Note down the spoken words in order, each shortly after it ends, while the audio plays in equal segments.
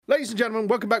Ladies and gentlemen,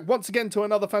 welcome back once again to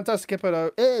another fantastic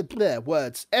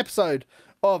episode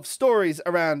of Stories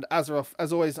Around Azeroth.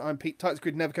 As always, I'm Pete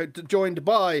Tightscreed Nevercoat, joined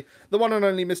by the one and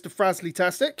only Mr.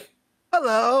 Frasley-tastic.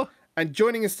 Hello. And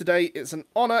joining us today, it's an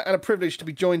honour and a privilege to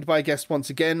be joined by a guest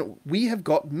once again. We have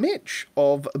got Mitch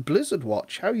of Blizzard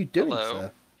Watch. How are you doing,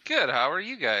 sir? Good. How are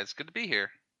you guys? Good to be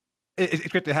here. It's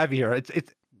good to have you here.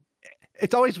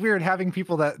 It's always weird having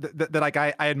people that like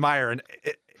I admire,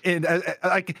 and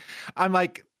I'm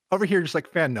like over here just like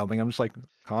fan gnoming. I'm just like,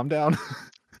 calm down.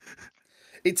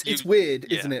 It's weird,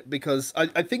 isn't it? Because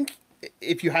I think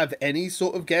if you have any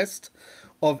sort of guest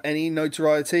of any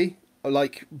notoriety,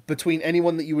 like between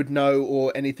anyone that you would know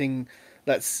or anything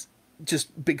that's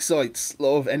just big sites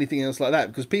of anything else like that,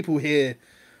 because people hear,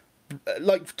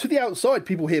 like to the outside,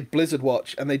 people hear Blizzard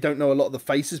Watch and they don't know a lot of the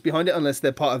faces behind it unless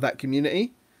they're part of that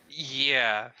community.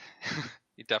 Yeah,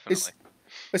 definitely.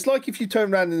 It's like if you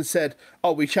turned around and said,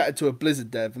 "Oh, we chatted to a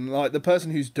Blizzard dev," and like the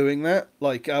person who's doing that,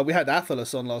 like we had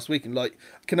Athelos on last week, and like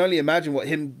I can only imagine what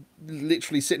him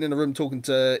literally sitting in a room talking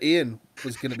to Ian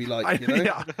was going to be like. You know,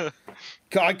 Yeah.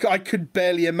 I could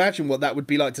barely imagine what that would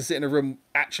be like to sit in a room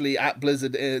actually at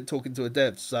Blizzard talking to a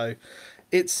dev. So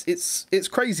it's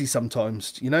crazy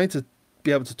sometimes, you know, to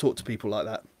be able to talk to people like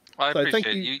that. Well, I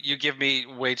appreciate you give me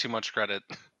way too much credit.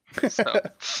 So.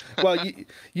 Well,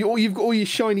 you've got all your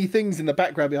shiny things in the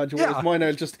background behind you, whereas mine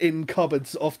are just in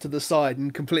cupboards off to the side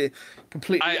and completely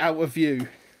out of view.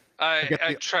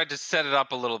 I tried to set it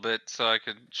up a little bit so I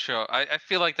could show. I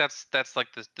feel like that's like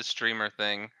the streamer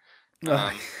thing.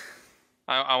 I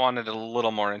wanted it a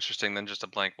little more interesting than just a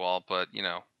blank wall, but you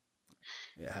know.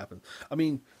 It happens. I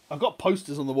mean, I've got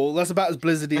posters on the wall. That's about as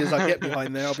Blizzardy as I get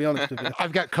behind there, I'll be honest with you.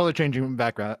 I've got color changing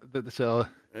background, so...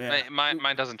 Yeah.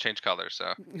 Mine doesn't change color,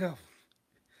 so... No.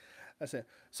 That's it.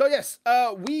 So, yes,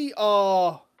 we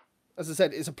are... As I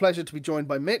said, it's a pleasure to be joined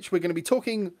by Mitch. We're going to be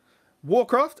talking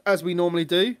Warcraft, as we normally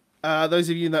do. Those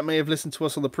of you that may have listened to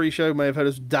us on the pre-show may have heard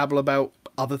us dabble about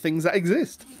other things that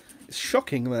exist. It's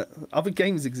shocking that other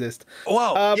games exist.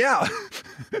 Wow, yeah.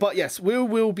 But yes, we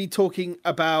will be talking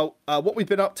about what we've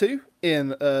been up to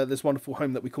in this wonderful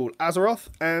home that we call Azeroth.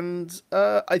 And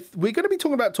we're going to be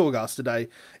talking about Torghast today.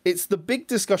 It's the big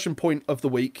discussion point of the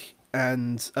week.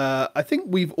 And I think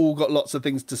we've all got lots of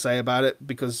things to say about it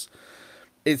because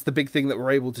it's the big thing that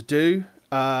we're able to do.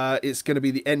 It's going to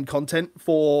be the end content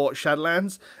for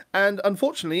Shadowlands. And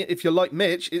unfortunately, if you're like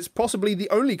Mitch, it's possibly the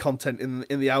only content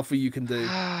in the alpha you can do.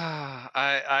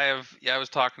 I was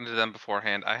talking to them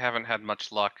beforehand. I haven't had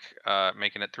much luck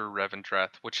making it through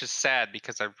Revendreth, which is sad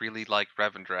because I really like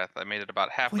Revendreth. I made it about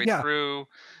halfway through,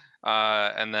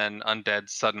 and then Undead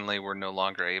suddenly were no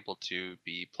longer able to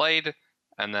be played.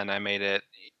 And then I made it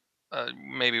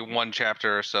maybe one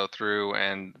chapter or so through,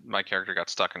 and my character got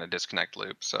stuck in a disconnect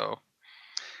loop. So.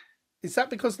 Is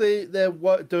that because they're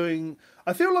doing...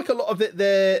 I feel like a lot of it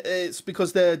it's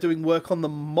because they're doing work on the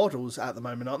models at the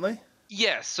moment, aren't they?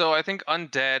 Yeah, so I think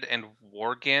Undead and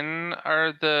Worgen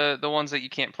are the ones that you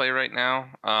can't play right now.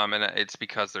 And it's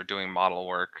because they're doing model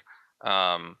work.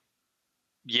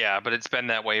 Yeah, but it's been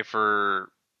that way for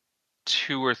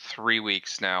 2 or 3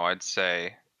 weeks now, I'd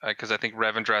say. Because I think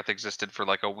Revendreth existed for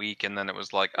like a week, and then it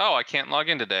was like, oh, I can't log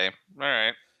in today. All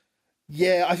right.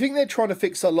 Yeah, I think they're trying to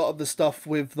fix a lot of the stuff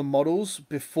with the models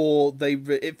before they...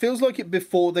 it feels like it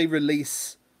before they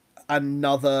release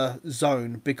another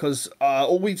zone, because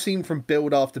all we've seen from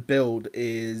build after build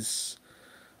is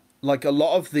like a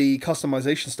lot of the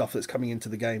customization stuff that's coming into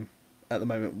the game at the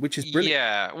moment, which is brilliant.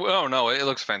 Yeah, well, no, it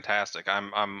looks fantastic.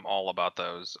 I'm all about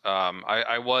those.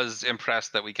 I was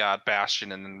impressed that we got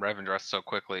Bastion and then Revendreth so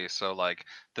quickly. So like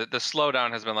the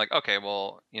slowdown has been like, okay,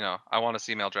 well, you know, I want to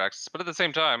see Maldraxxus, but at the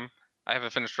same time, I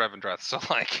haven't finished Revendreth, so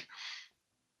like.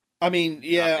 I mean,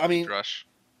 yeah, I mean, rush.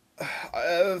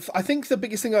 I think the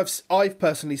biggest thing I've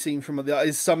personally seen from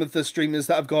is some of the streamers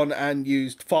that have gone and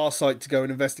used Farsight to go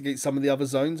and investigate some of the other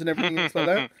zones and everything else like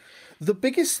that. The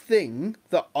biggest thing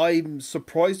that I'm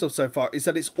surprised of so far is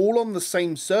that it's all on the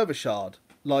same server shard.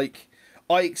 Like,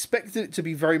 I expected it to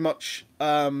be very much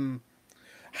how,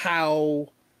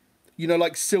 you know,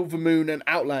 like Silvermoon and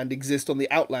Outland exist on the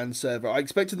Outland server. I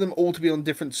expected them all to be on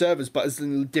different servers, but as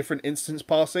in different instance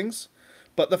passings.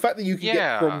 But the fact that you can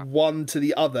get from one to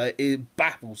the other, it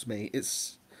baffles me.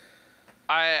 It's.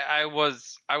 I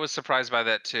was surprised by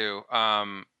that too.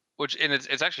 Which and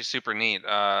it's actually super neat.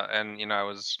 And you know, I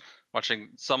was watching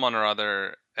someone or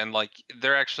other, and like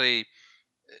they're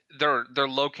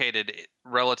located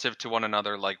relative to one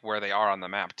another, like where they are on the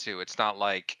map too. It's not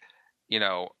like, you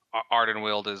know,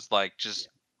 Ardenweald is like just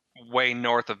way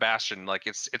north of Bastion. Like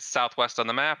it's southwest on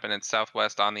the map, and it's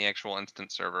southwest on the actual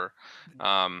instance server.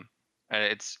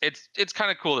 and it's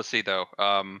kind of cool to see though.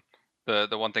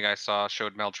 The one thing I saw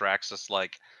showed Maldraxxus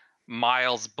like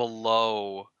miles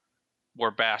below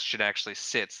where Bastion actually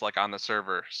sits, like on the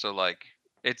server. So like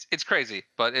it's crazy,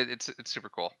 but it's super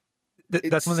cool.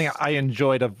 That's one thing I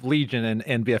enjoyed of Legion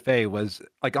and BFA was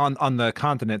like on the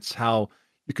continents, how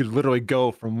you could literally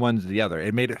go from one to the other.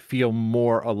 It made it feel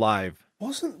more alive.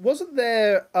 Wasn't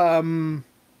there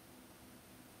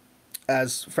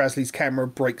as Frasley's camera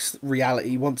breaks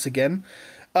reality once again?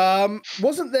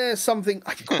 Wasn't there something?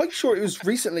 I'm quite sure it was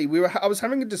recently. I was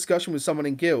having a discussion with someone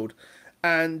in guild,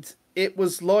 and it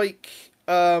was like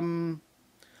someone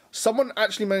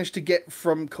actually managed to get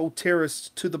from Kul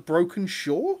Tiras to the Broken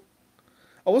Shore.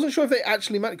 I wasn't sure if they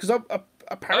actually managed, because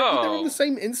apparently they're in the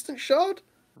same instant shard.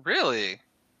 Really?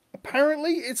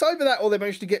 Apparently, it's either that or they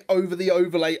managed to get over the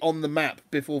overlay on the map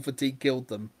before Fatigue killed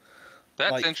them.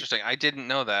 That's interesting. I didn't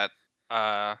know that.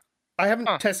 I haven't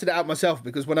tested it out myself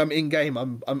because when I'm in game,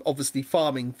 I'm obviously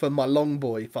farming for my long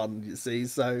boy fund. You see,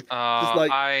 so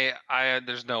like I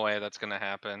there's no way that's gonna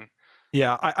happen.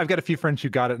 Yeah, I've got a few friends who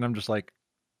got it, and I'm just like,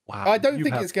 wow. I don't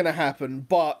think it's gonna happen,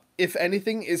 but if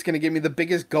anything, it's gonna give me the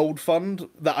biggest gold fund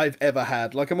that I've ever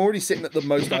had. Like I'm already sitting at the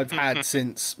most I've had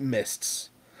since Mists.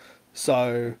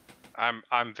 So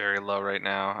I'm very low right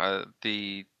now.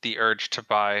 The urge to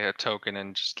buy a token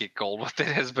and just get gold with it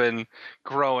has been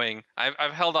growing.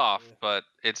 I've held off, but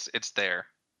it's there.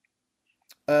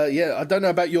 Yeah, I don't know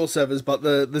about your servers, but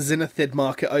the Zenithid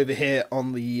market over here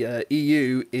on the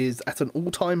EU is at an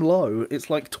all-time low. It's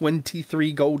like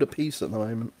 23 gold a piece at the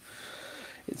moment.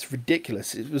 It's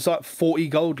ridiculous. It was like 40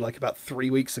 gold like about 3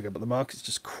 weeks ago, but the market's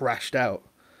just crashed out.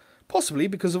 Possibly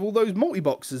because of all those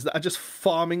multi-boxes that are just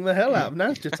farming the hell out of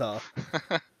Nazjatar.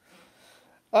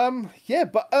 Yeah,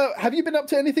 but have you been up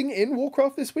to anything in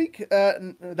Warcraft this week?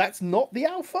 That's not the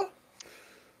alpha?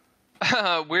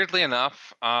 Weirdly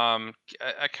enough, I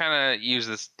kind of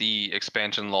use the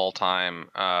expansion lull time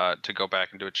to go back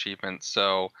and do achievements.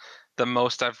 So the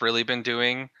most I've really been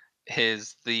doing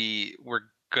is we're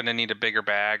gonna need a bigger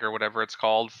bag or whatever it's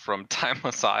called from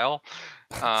Timeless Isle.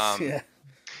 Yeah.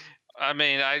 I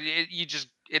mean,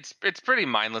 it's pretty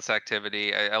mindless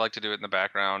activity. I like to do it in the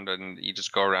background, and you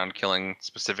just go around killing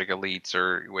specific elites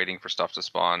or waiting for stuff to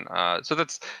spawn. So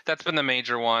that's been the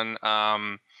major one.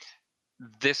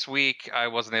 This week I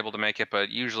wasn't able to make it, but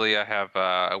usually I have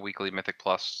a weekly Mythic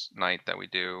Plus night that we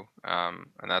do, and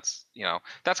that's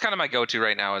kind of my go-to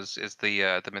right now is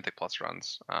the Mythic Plus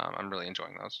runs. I'm really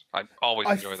enjoying those. I always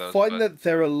enjoy those. I find that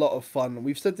they're a lot of fun.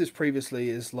 We've said this previously.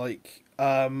 Is like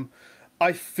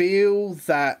I feel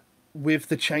that with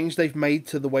the change they've made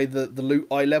to the way that the loot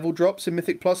eye level drops in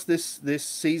Mythic Plus this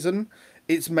season,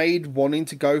 it's made wanting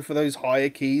to go for those higher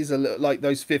keys, like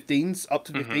those 15s up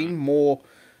to 15, more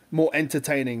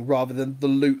entertaining rather than the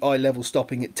loot eye level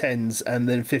stopping at 10s and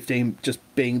then 15 just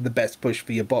being the best push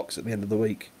for your box at the end of the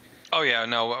week. Oh yeah,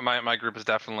 no, my group has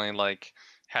definitely like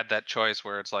had that choice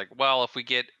where it's like, well, if we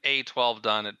get A12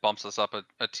 done, it bumps us up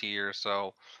a tier,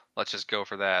 so let's just go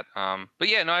for that. But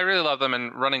yeah, no, I really love them,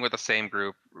 and running with the same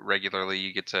group regularly,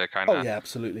 you get to kind of. Oh yeah,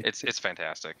 absolutely. It's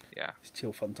fantastic. Yeah. It's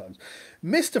chill fun times.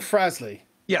 Mr. Frasley.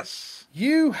 Yes.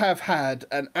 You have had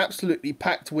an absolutely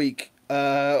packed week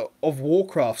of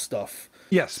Warcraft stuff.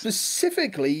 Yes.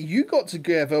 Specifically, you got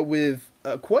together with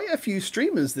quite a few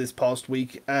streamers this past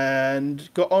week and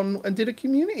got on and did a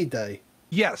community day.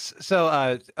 Yes.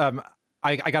 So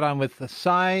I got on with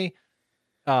Sai,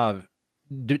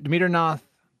 Demeternoth.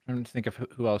 I'm trying to think of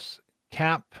who else.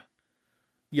 Cap.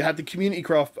 You had the community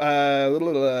craft,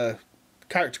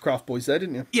 character craft boys there,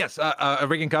 didn't you? Yes.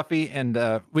 Rick and Cuffy,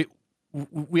 and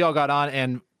we all got on,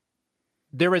 and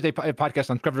there was a podcast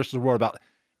on Scrub vs. the World about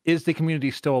is the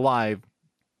community still alive?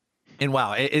 And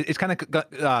wow, it's kind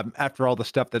of after all the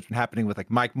stuff that's been happening with like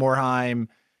Mike Morheim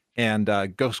and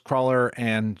Ghostcrawler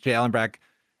and Jay Allenbrack,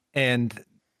 and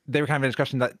they were kind of in a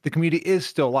discussion that the community is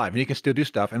still alive and you can still do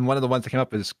stuff. And one of the ones that came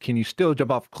up is, can you still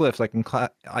jump off cliffs like in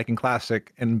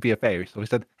Classic and BFA? So we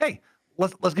said, hey,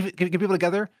 let's get people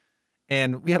together,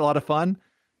 and we had a lot of fun.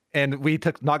 And we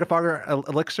took Nagafogger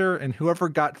Elixir, and whoever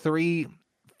got 3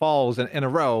 falls in a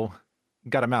row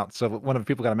got him out. So one of the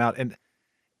people got him out, and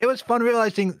it was fun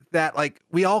realizing that like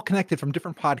we all connected from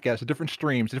different podcasts, different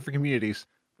streams, different communities.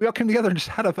 We all came together and just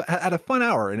had a fun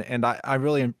hour, and I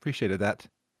really appreciated that.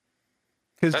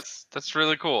 That's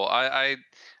really cool. I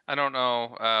don't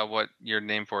know what your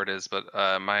name for it is, but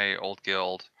my old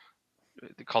guild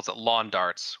calls it lawn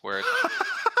darts, where it's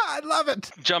I love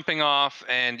it. Jumping off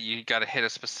and you got to hit a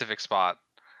specific spot.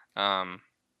 Yeah,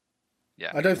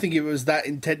 Yeah. I don't think it was that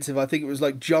intensive. I think it was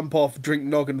like jump off, drink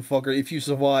Noggenfogger. If you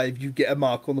survive, you get a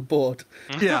mark on the board.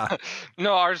 Yeah.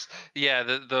 No, ours. Yeah,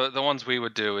 the ones we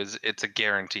would do is it's a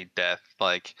guaranteed death.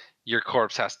 Like your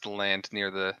corpse has to land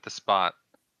near the spot.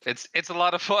 It's a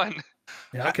lot of fun.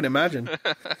 Yeah, I can imagine.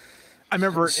 I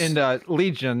remember in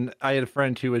Legion, I had a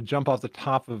friend who would jump off the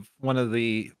top of one of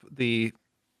the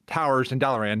towers in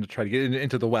Dalaran to try to get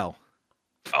into the well.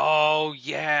 Oh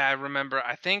yeah, I remember.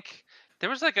 I think there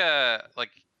was like I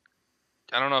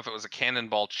don't know if it was a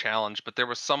cannonball challenge, but there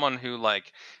was someone who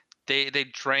like they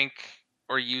drank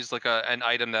or used like an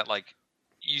item that like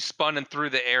you spun and through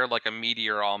the air like a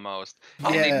meteor almost.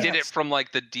 And they did it from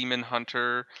like the Demon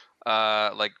Hunter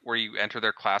like where you enter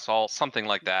their class hall, something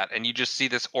like that, and you just see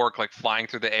this orc like flying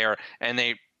through the air and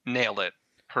they nailed it.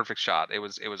 Perfect shot. It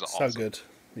was awesome. So good.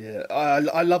 Yeah,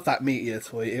 I love that meteor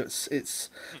toy. It's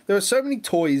there are so many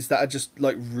toys that are just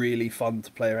like really fun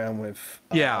to play around with.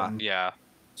 Yeah.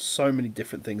 So many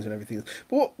different things and everything.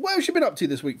 But what else you been up to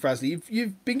this week, Frasley?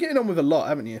 You've been getting on with a lot,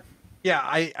 haven't you? Yeah,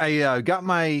 I got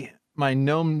my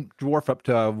gnome dwarf up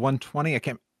to 120. I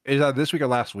can't. Is that this week or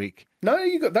last week?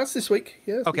 No, that's this week.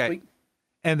 Yeah. Okay. This week.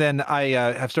 And then I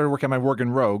have started working on my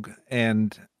Worgen Rogue,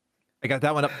 and I got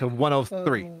that one up to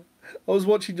 103. I was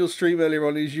watching your stream earlier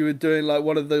on as you were doing like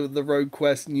one of the rogue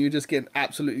quests, and you were just getting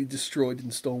absolutely destroyed in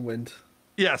Stormwind.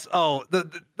 Yes. Oh,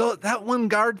 that one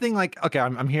guard thing. Like, okay,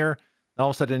 I'm here. And all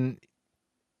of a sudden,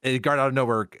 a guard out of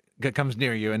nowhere comes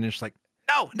near you, and it's just like,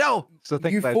 no. So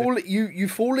you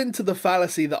fall into the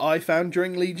fallacy that I found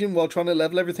during Legion while trying to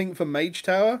level everything for Mage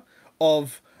Tower.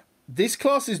 Of this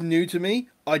class is new to me.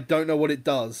 I don't know what it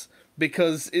does.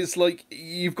 Because it's like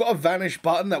you've got a vanish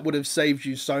button that would have saved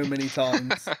you so many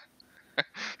times.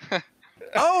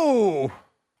 Oh,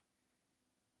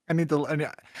 I need to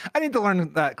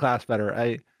learn that class better.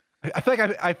 I feel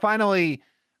like I finally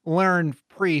learned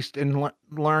priest and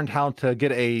learned how to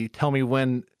get a tell me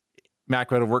when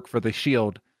macro to work for the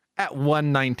shield at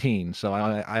 119. So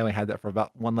I only had that for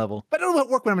about one level, but it'll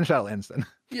work when I'm in Shadowlands then.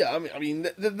 Yeah, I mean,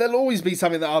 there'll always be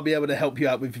something that I'll be able to help you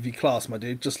out with if you class, my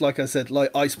dude. Just like I said, like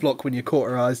ice block when you're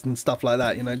cauterized and stuff like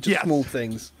that. You know, just small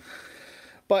things.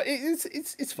 But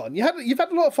it's fun. You've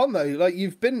had a lot of fun though. Like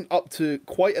you've been up to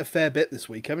quite a fair bit this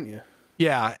week, haven't you?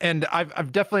 Yeah, and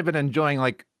I've definitely been enjoying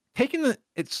like taking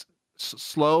it's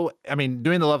slow. I mean,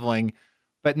 doing the leveling,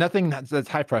 but nothing that's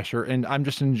high pressure. And I'm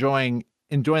just enjoying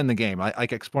the game. I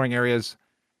like exploring areas,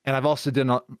 and I've also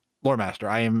done Lore Master.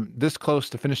 I am this close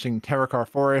to finishing Terokkar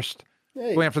Forest,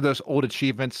 going after those old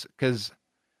achievements. Because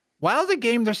while the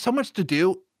game, there's so much to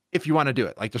do if you want to do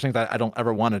it. Like there's things that I don't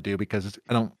ever want to do because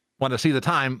I don't want to see the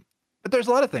time. But there's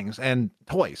a lot of things and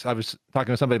toys. I was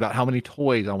talking to somebody about how many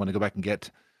toys I want to go back and get.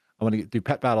 I want to do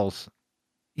pet battles.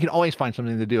 You can always find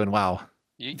something to do, and wow,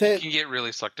 you can get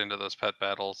really sucked into those pet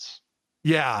battles.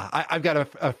 Yeah, I've got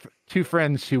two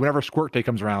friends who, whenever Squirt Day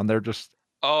comes around, they're just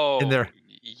in there.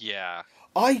 Yeah.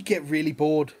 I get really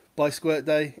bored by Squirt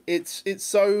Day. It's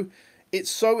so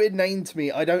inane to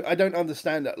me. I don't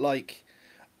understand it. Like,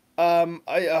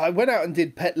 I went out and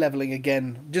did pet leveling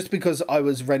again just because I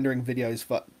was rendering videos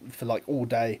for like all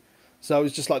day. So it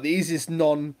was just like the easiest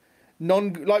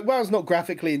like WoW's not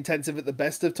graphically intensive at the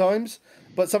best of times,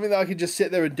 but something that I could just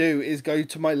sit there and do is go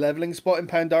to my leveling spot in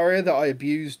Pandaria that I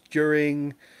abused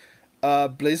during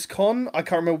BlizzCon. I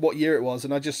can't remember what year it was,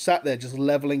 and I just sat there just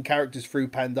leveling characters through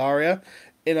Pandaria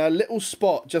in a little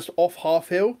spot just off Half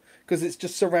Hill because it's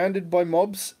just surrounded by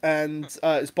mobs and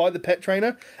it's by the pet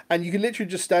trainer, and you can literally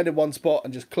just stand in one spot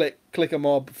and just click a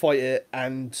mob, fight it,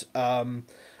 and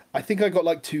I think I got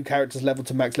like 2 characters leveled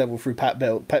to max level through pet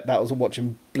battles and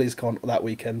watching BlizzCon that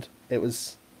weekend. It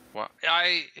was... Well,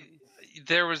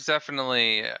 there was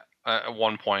definitely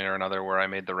one point or another where I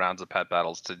made the rounds of pet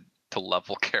battles to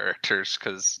level characters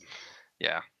because,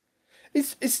 yeah.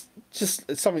 It's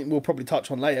just something we'll probably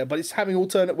touch on later, but it's having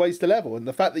alternate ways to level, and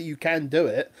the fact that you can do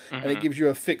it, and it gives you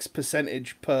a fixed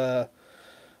percentage per,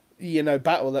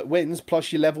 battle that wins,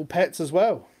 plus you level pets as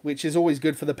well, which is always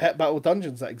good for the pet battle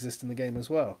dungeons that exist in the game as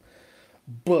well.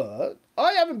 But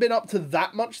I haven't been up to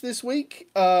that much this week.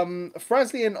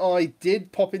 Frasley and I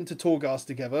did pop into Torghast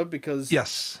together because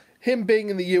him being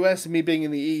in the US and me being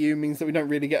in the EU means that we don't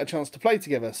really get a chance to play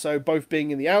together. So both being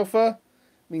in the alpha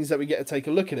means that we get to take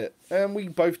a look at it. And we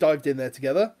both dived in there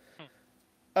together.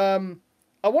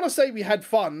 I want to say we had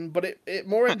fun, but it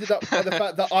more ended up by the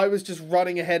fact that I was just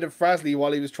running ahead of Frasley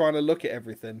while he was trying to look at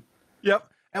everything. Yep.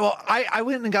 And well, I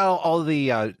went and got all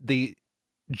the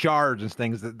jars and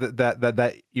things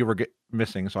that you were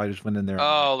missing, so I just went in there.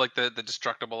 Oh, like the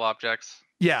destructible objects.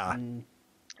 Yeah.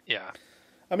 Yeah.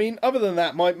 I mean, other than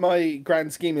that, my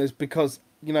grand scheme is because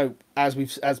as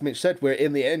Mitch said, we're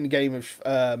in the end game of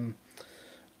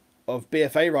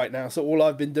BFA right now. So all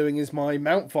I've been doing is my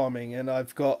mount farming, and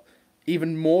I've got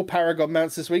even more Paragon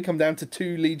mounts this week. I'm down to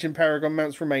 2 Legion Paragon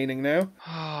mounts remaining now.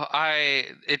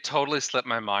 It totally slipped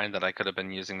my mind that I could have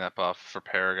been using that buff for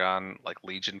Paragon, like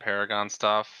Legion Paragon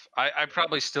stuff. I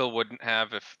probably still wouldn't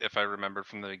have if I remembered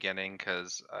from the beginning,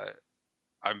 because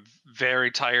I'm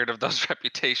very tired of those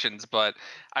reputations, but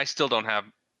I still don't have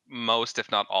most,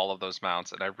 if not all, of those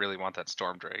mounts, and I really want that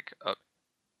Storm Drake.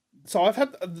 So I've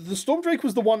had the Storm Drake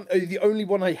was the only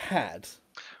one I had.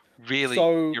 Really,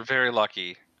 so, you're very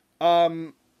lucky.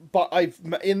 But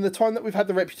in the time that we've had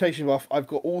the reputation buff, I've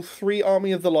got all 3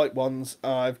 Army of the Light ones.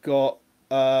 I've got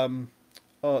the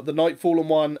Nightfallen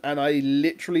one, and I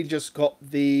literally just got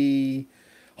the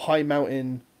High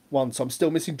Mountain one. So I'm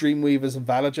still missing Dreamweavers and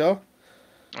Valajar.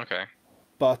 Okay.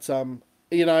 But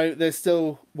there's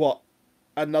still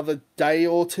another day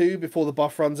or 2 before the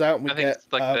buff runs out, and we get it's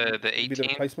like the 18th.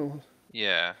 Replacement one.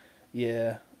 Yeah.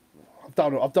 Yeah.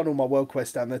 I've done all my world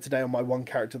quests down there today on my one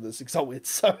character that's exalted,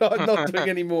 so I'm not doing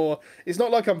any more. It's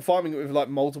not like I'm farming it with like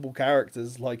multiple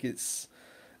characters. Like, it's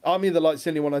Army of the Light's the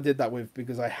only one I did that with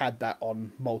because I had that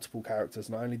on multiple characters,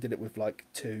 and I only did it with like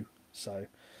 2. So,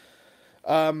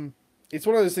 it's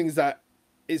one of those things that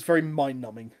is very mind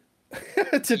numbing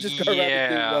to just go around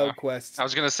and do world quests. I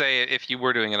was gonna say, if you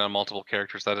were doing it on multiple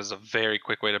characters, that is a very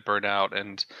quick way to burn out,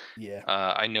 and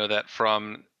I know that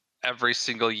from every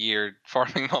single year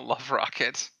farming on Love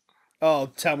Rocket.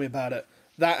 Oh, tell me about it.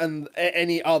 That and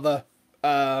any other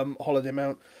holiday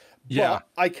mount. Yeah. But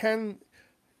I can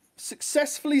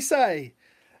successfully say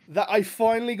that I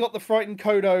finally got the Frightened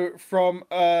Kodo from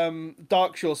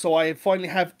Darkshore, so I finally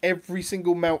have every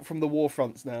single mount from the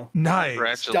Warfronts now. Nice.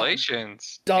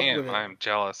 Congratulations. Done with it. I'm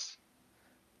jealous.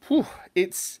 Whew,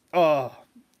 it's... I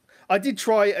did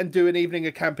try and do an evening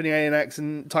of Campany ANX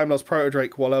and Time Lost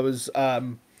Protodrake while I was...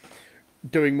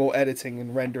 doing more editing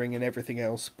and rendering and everything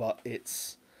else, but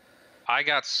it's... I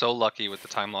got so lucky with the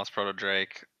Time Lost Proto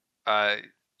Drake.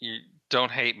 You don't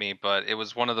hate me, but it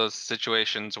was one of those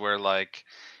situations where, like,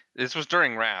 this was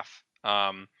during Wrath.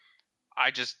 I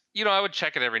just, I would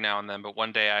check it every now and then, but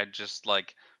one day I'd just,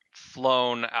 like,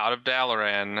 flown out of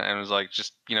Dalaran and was, like,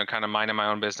 just, kind of minding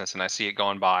my own business, and I see it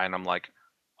going by, and I'm like,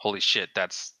 holy shit,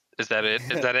 is that it?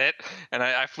 Is that it? And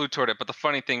I flew toward it, but the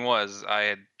funny thing was, I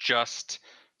had just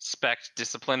spec'd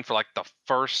Discipline for like the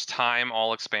first time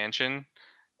all expansion,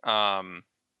 and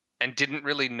didn't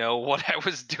really know what I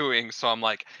was doing, so I'm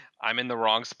like, I'm in the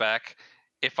wrong spec.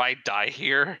 If I die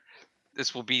here,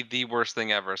 this will be the worst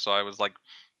thing ever. So I was like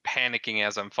panicking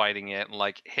as I'm fighting it, and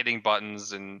like hitting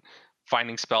buttons and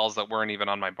finding spells that weren't even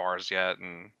on my bars yet,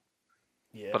 and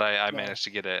but I managed to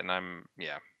get it, and I'm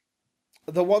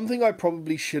the one thing I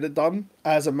probably should have done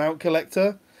as a mount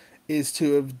collector is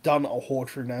to have done a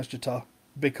horde through Nazjatar,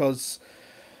 because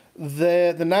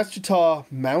the Nazjatar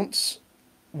mounts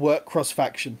work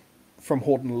cross-faction from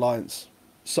Horde and Alliance,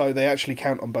 so they actually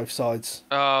count on both sides.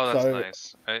 Oh,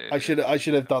 that's nice. I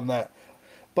should have done that.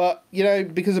 But,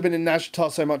 because I've been in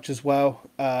Nazjatar so much as well,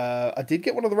 I did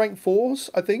get one of the rank 4s,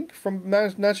 I think, from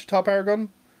Nazjatar Paragon.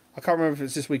 I can't remember if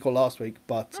it's this week or last week,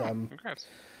 but... congrats.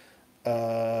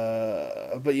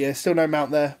 But yeah, still no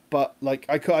mount there. But, like,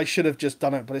 I should have just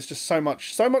done it, but it's just so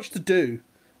much to do.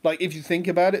 Like, if you think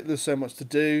about it, there's so much to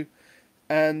do.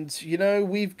 And,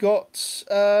 we've got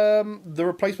the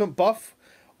replacement buff,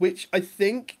 which I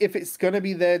think if it's going to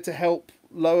be there to help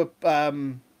lower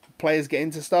players get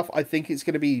into stuff, I think it's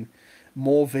going to be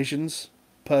more visions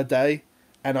per day.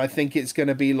 And I think it's going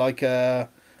to be like a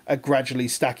gradually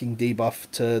stacking debuff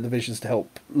to the visions to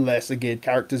help lesser geared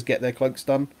characters get their cloaks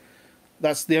done.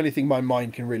 That's the only thing my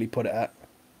mind can really put it at.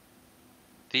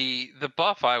 The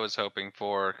buff I was hoping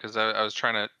for, because I was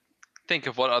trying to think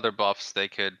of what other buffs they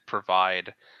could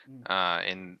provide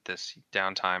in this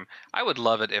downtime. I would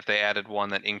love it if they added one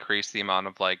that increased the amount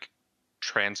of like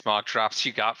transmog drops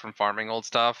you got from farming old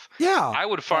stuff. Yeah, I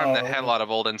would farm the hell out of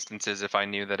old instances if I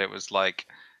knew that it was like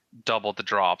double the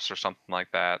drops or something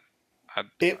like that.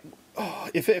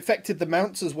 If it affected the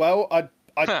mounts as well, I'd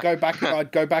go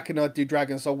back and I'd do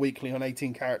Dragon Soul weekly on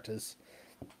 18 characters.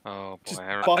 Oh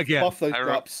boy! Just buff those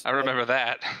drops. I remember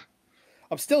that.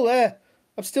 I'm still there.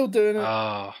 I'm still doing it.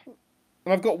 Oh.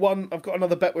 And I've got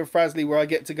another bet with Frasley where I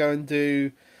get to go and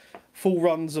do full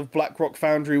runs of Blackrock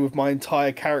Foundry with my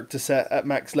entire character set at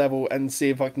max level and see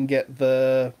if I can get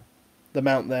the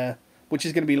mount there, which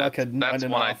is going to be like a 9.5. That's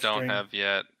one I don't have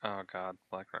yet. Oh god,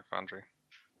 Blackrock Foundry.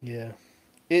 Yeah.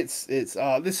 It's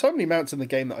there's so many mounts in the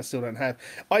game that I still don't have.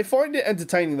 I find it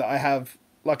entertaining that I have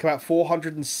like about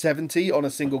 470 on a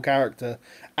single character,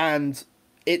 and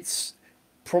it's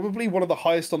probably one of the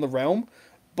highest on the realm,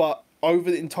 but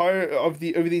over the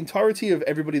entirety of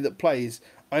everybody that plays,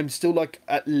 I'm still like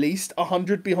at least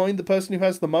 100 behind the person who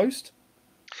has the most.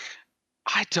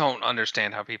 I don't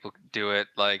understand how people do it.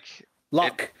 Like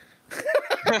luck.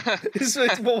 It's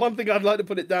one thing I'd like to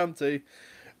put it down to,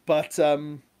 but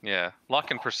yeah,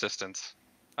 luck and persistence.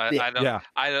 I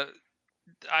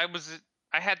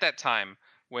had that time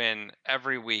when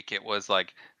every week it was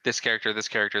like this character,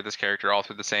 all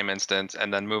through the same instance,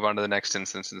 and then move on to the next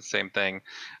instance and the same thing.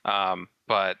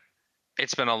 But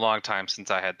it's been a long time since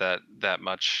I had that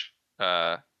much.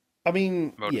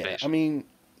 Motivation. Yeah. I mean,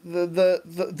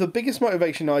 the biggest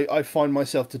motivation I find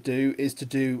myself to do is to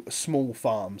do small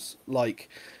farms. Like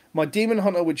my Demon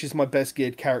Hunter, which is my best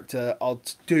geared character, I'll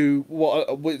do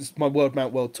what's my World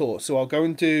Mount World Tour. So I'll go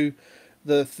and do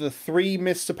the 3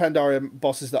 Mr. Pandaria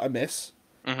bosses that I miss.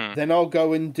 Mm-hmm. Then I'll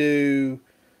go and do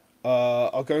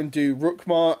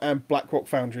Rookmar and Blackrock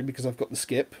Foundry because I've got the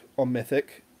skip on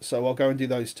Mythic. So I'll go and do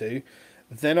those 2.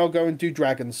 Then I'll go and do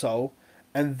Dragon Soul,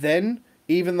 and then,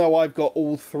 even though I've got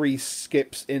all 3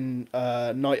 skips in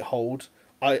Nighthold,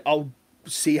 I'll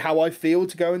see how I feel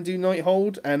to go and do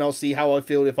Nighthold, and I'll see how I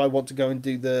feel if I want to go and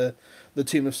do the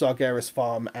Tomb of Sargeras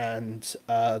farm and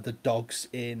the dogs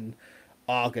in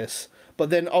Argus. But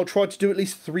then I'll try to do at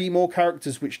least 3 more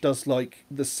characters, which does like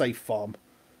the safe farm,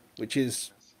 which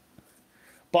is.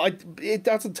 But it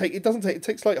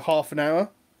takes like half an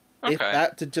hour, if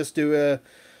that, to just do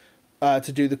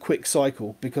to do the quick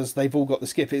cycle, because they've all got the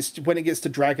skip. It's when it gets to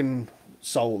Dragon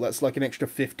Soul, that's like an extra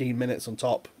 15 minutes on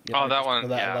top. That one,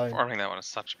 farming that one is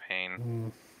such a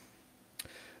pain.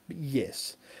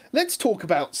 Yes. Let's talk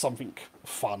about something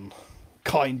fun,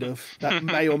 kind of, that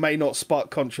may or may not spark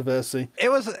controversy. It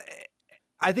was,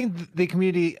 I think the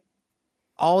community,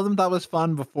 all of them thought it was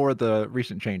fun before the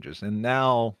recent changes, and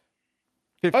now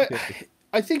 50-50.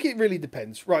 I think it really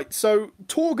depends. Right, so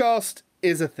Torghast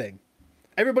is a thing.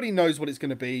 Everybody knows what it's going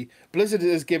to be. Blizzard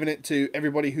has given it to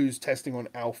everybody who's testing on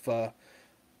alpha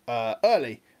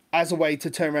early as a way to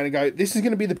turn around and go, this is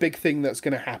going to be the big thing that's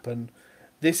going to happen.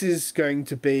 This is going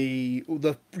to be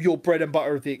your bread and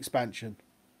butter of the expansion,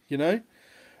 you know?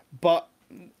 But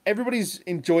everybody's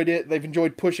enjoyed it. They've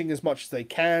enjoyed pushing as much as they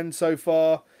can so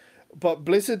far. But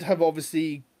Blizzard have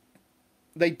obviously...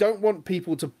 They don't want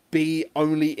people to be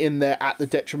only in there at the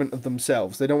detriment of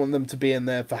themselves. They don't want them to be in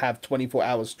there have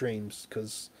 24-hour streams,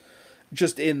 because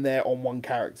just in there on one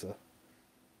character.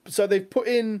 So they've put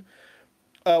in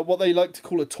what they like to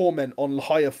call a torment on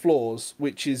higher floors,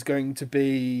 which is going to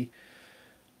be...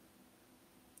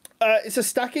 it's a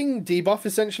stacking debuff,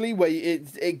 essentially, where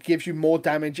it gives you more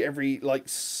damage every, like,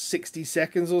 60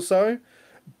 seconds or so.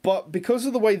 But because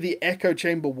of the way the echo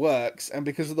chamber works, and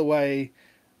because of the way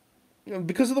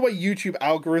YouTube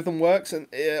algorithm works, and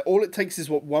all it takes is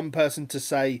one person to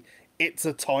say it's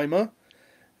a timer,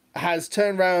 has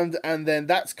turned around, and then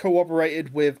that's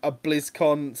corroborated with a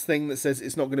BlizzCon thing that says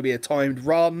it's not going to be a timed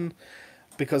run,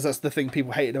 because that's the thing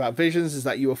people hated about Visions, is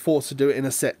that you were forced to do it in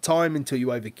a set time until you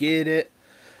overgeared it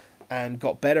and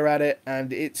got better at it,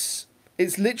 and it's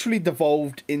literally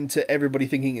devolved into everybody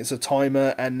thinking it's a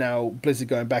timer, and now Blizzard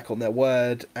going back on their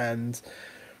word, and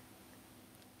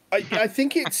I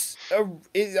think it's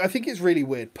really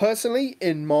weird. Personally,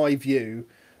 in my view,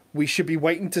 we should be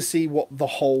waiting to see what the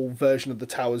whole version of the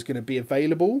tower is going to be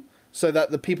available, so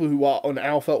that the people who are on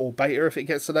alpha or beta, if it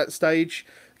gets to that stage,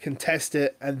 can test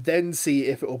it and then see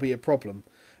if it will be a problem.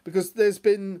 Because there's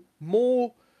been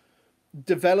more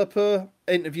developer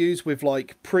interviews with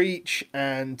like Preach,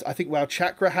 and I think WoW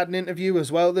Chakra had an interview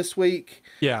as well this week.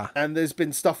 Yeah. And there's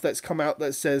been stuff that's come out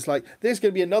that says like there's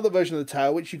going to be another version of the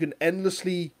tower which you can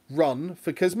endlessly run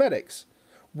for cosmetics.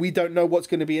 We don't know what's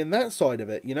going to be in that side of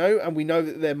it, you know, and we know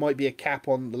that there might be a cap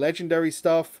on the legendary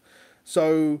stuff.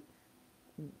 So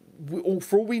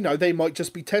for all we know, they might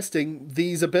just be testing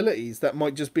these abilities that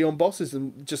might just be on bosses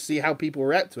and just see how people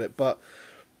react to it. But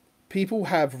people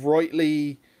have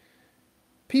rightly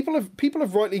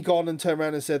gone and turned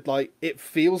around and said, like, it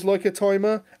feels like a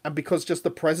timer, and because just the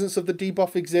presence of the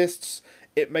debuff exists,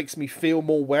 it makes me feel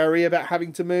more wary about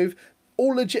having to move.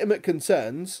 All legitimate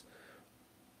concerns,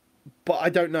 but I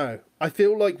don't know. I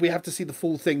feel like we have to see the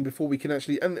full thing before we can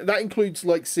actually... And that includes,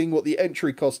 like, seeing what the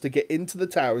entry cost to get into the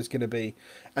tower is going to be.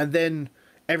 And then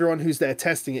everyone who's there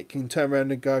testing it can turn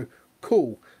around and go,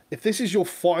 cool, if this is your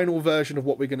final version of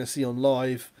what we're going to see on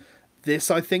live...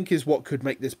 This, I think, is what could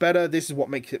make this better. This is what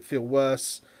makes it feel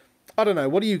worse. I don't know.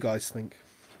 What do you guys think?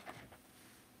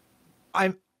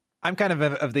 I'm kind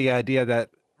of the idea that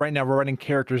right now we're running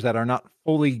characters that are not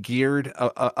fully geared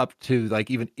up to like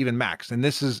even max, and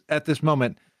this is at this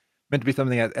moment meant to be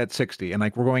something at 60, and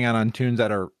like we're going out on tunes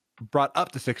that are brought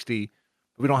up to 60,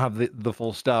 but we don't have the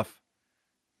full stuff.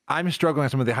 I'm struggling on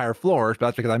some of the higher floors, but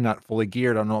that's because I'm not fully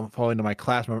geared. I don't fall into my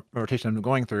class rotation I'm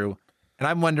going through. And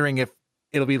I'm wondering if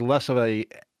it'll be less of a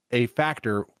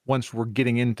factor once we're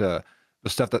getting into the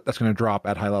stuff that's going to drop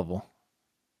at high level.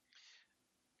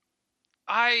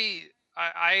 I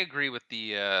agree with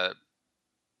the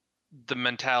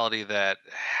mentality that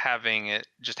having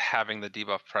the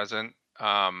debuff present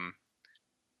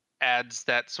adds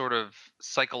that sort of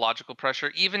psychological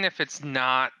pressure, even if it's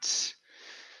not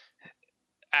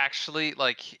actually,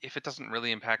 like, if it doesn't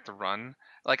really impact the run.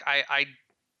 Like, I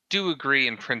do agree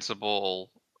in principle,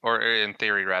 or in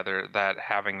theory rather, that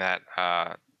having that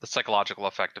the psychological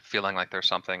effect of feeling like there's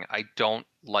something. I don't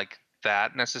like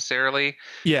that necessarily.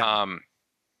 Yeah.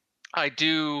 I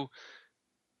do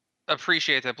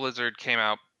appreciate that Blizzard came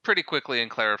out pretty quickly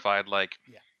and clarified, like,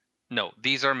 no,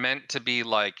 these are meant to be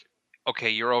like, okay,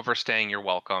 you're overstaying, you're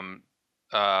welcome.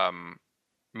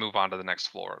 Move on to the next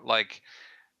floor. Like,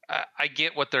 I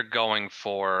get what they're going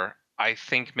for. I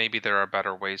think maybe there are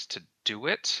better ways to do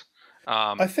it.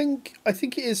 I think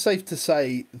it is safe to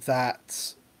say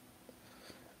that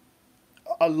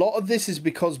a lot of this is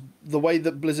because the way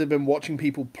that Blizzard have been watching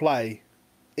people play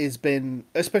has been,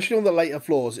 especially on the later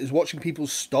floors, is watching people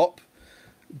stop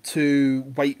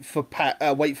to wait for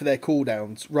their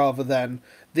cooldowns rather than,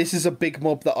 this is a big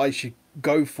mob that I should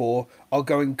go for. I'll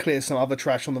go and clear some other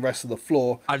trash on the rest of the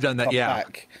floor. I've done that, yeah.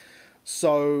 Back.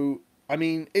 So, I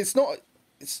mean,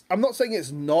 I'm not saying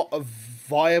it's not a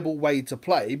viable way to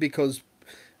play, because,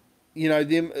 you know,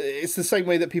 it's the same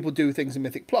way that people do things in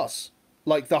Mythic Plus.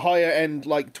 Like the higher end,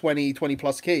 like 20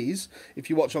 plus keys, if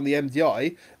you watch on the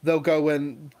MDI, they'll go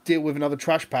and deal with another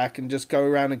trash pack and just go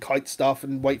around and kite stuff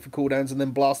and wait for cooldowns and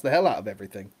then blast the hell out of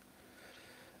everything.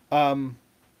 But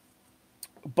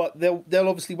they'll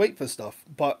obviously wait for stuff.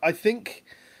 But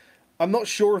I'm not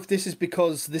sure if this is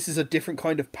because this is a different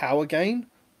kind of power gain,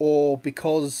 or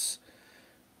because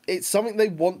it's something they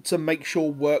want to make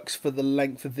sure works for the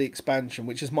length of the expansion,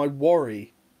 which is my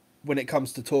worry when it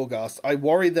comes to Torghast. I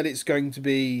worry that it's going to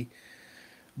be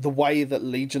the way that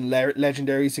Legion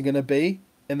legendaries are going to be,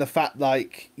 in the fact,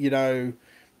 like, you know,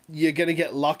 you're going to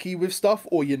get lucky with stuff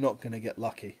or you're not going to get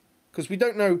lucky. Because we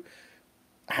don't know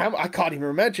how, I can't even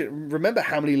remember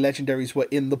how many legendaries were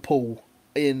in the pool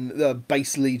in the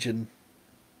base Legion.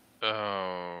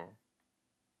 Oh.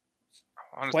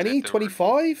 20,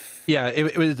 25? Yeah,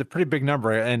 it was a pretty big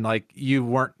number, and like, you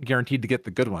weren't guaranteed to get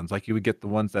the good ones. Like, you would get the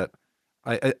ones that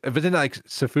if it's in like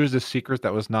Safuza's Secret,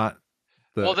 that was not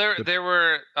the. Well, there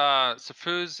were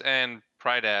Safuz and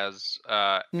Pridaz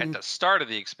at the start of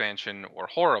the expansion were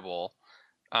horrible,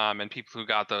 and people who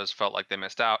got those felt like they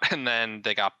missed out, and then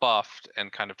they got buffed,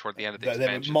 and kind of toward the end of the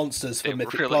expansion, they were monsters for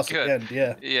Mythic really Plus good. At the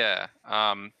end, yeah.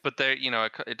 But there, you know,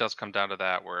 it does come down to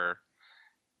that where,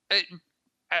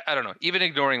 I don't know. Even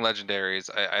ignoring legendaries,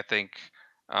 I think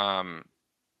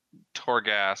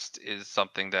Torghast is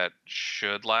something that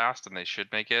should last, and they should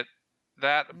make it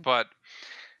that. But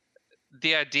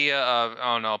the idea of,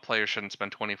 oh no, players shouldn't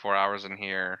spend 24 hours in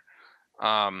here.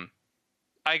 I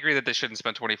agree that they shouldn't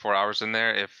spend 24 hours in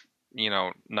there if, you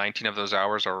know, 19 of those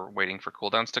hours are waiting for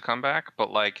cooldowns to come back.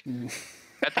 But like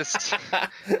at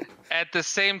the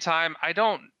same time, I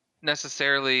don't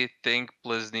necessarily think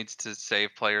Blizz needs to save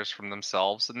players from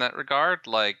themselves in that regard.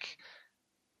 Like,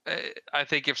 I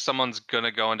think if someone's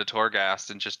gonna go into Torghast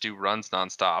and just do runs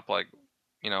nonstop, like,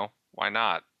 you know, why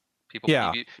not? People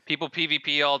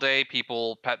PvP all day,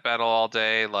 people pet battle all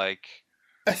day. Like,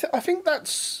 I think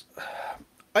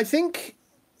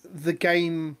the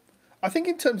game, I think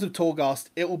in terms of Torghast,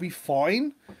 it will be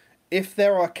fine if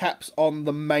there are caps on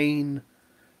the main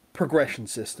progression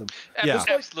system. Yeah,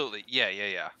 absolutely.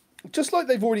 Yeah. Just like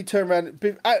they've already turned around,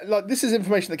 like, this is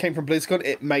information that came from BlizzCon.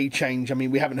 It may change. I mean,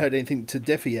 we haven't heard anything to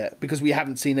differ yet, because we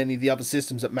haven't seen any of the other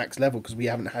systems at max level, because we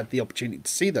haven't had the opportunity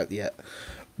to see that yet.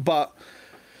 But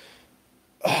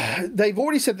they've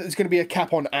already said that there's going to be a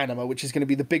cap on anima, which is going to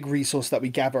be the big resource that we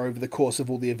gather over the course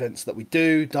of all the events that we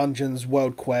do, dungeons,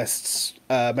 world quests,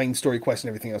 main story quests, and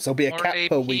everything else. There'll be a cap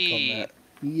per week on that.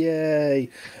 Yay!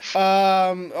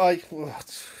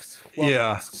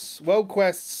 World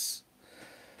quests,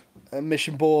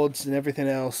 mission boards, and everything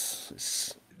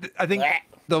else. I think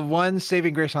the one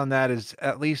saving grace on that is,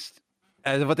 at least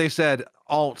as what they said,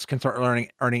 alts can start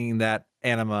earning that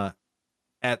anima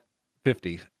at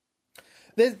 50.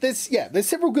 There's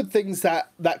several good things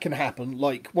that can happen.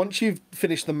 Like, once you've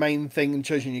finished the main thing and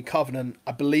chosen your covenant,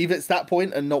 I believe it's that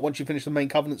point, and not once you finish the main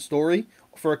covenant story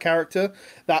for a character,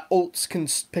 that alts can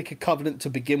pick a covenant to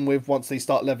begin with. Once they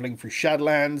start leveling through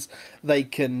Shadowlands, they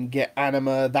can get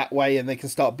anima that way, and they can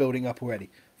start building up already.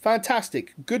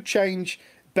 fantastic, good change,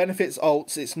 benefits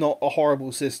alts. It's not a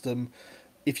horrible system.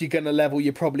 If you're going to level,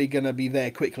 you're probably going to be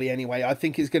there quickly anyway. I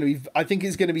think it's going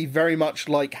to be very much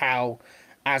like how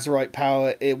Azerite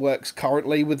power it works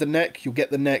currently with the neck. You'll get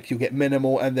the neck, you'll get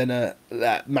minimal, and then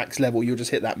at max level you'll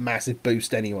just hit that massive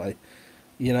boost anyway.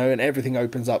 You know, and everything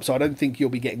opens up. So I don't think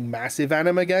you'll be getting massive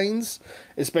anima gains,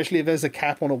 especially if there's a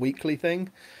cap on a weekly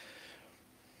thing.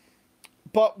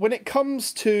 But when it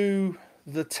comes to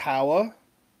the tower,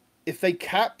 if they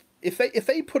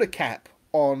put a cap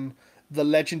on the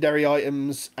legendary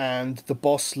items and the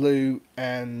boss loot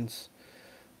and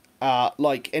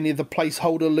like any of the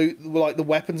placeholder loot, like the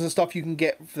weapons and stuff you can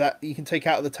get that you can take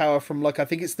out of the tower from, like, I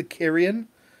think it's the Kyrian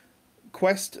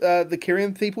quest, the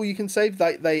Kyrian people you can save.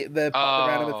 The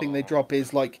random thing they drop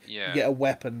is like you get a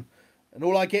weapon, and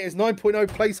all I get is 9.0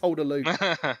 placeholder loot.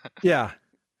 Yeah.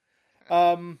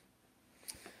 I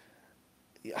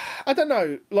don't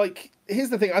know. Like,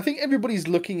 here's the thing. I think everybody's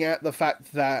looking at the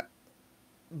fact that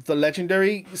the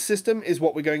legendary system is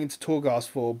what we're going into Torghast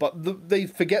for, but they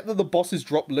forget that the bosses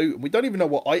drop loot, and we don't even know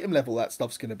what item level that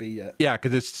stuff's going to be yet. Yeah,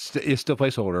 because it's still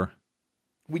placeholder.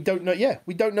 We don't know. Yeah,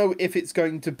 we don't know if it's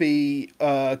going to be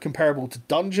comparable to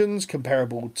dungeons,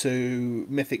 comparable to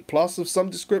Mythic Plus of some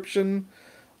description.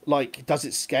 Like, does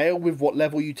it scale with what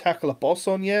level you tackle a boss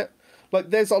on yet? Like,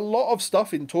 there's a lot of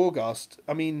stuff in Torghast.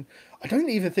 I mean, I don't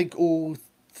even think all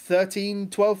 13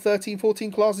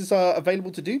 classes are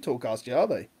available to do Torghast yet, are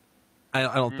they? I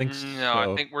don't think so.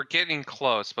 No, I think we're getting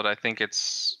close, but I think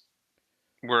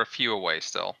we're a few away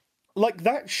still. Like,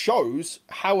 that shows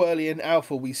how early in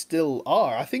alpha we still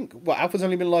are. I think, alpha's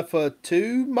only been live for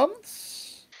 2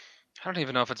 months? I don't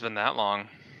even know if it's been that long.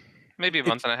 Maybe a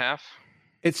month and a half.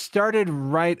 It started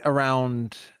right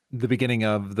around the beginning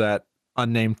of that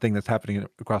unnamed thing that's happening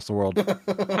across the world.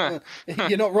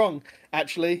 You're not wrong,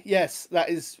 actually. Yes, that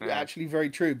is actually very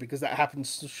true, because that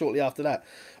happens shortly after that.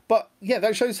 But yeah,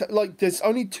 that shows, like, there's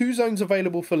only 2 zones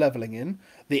available for leveling in.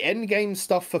 The end game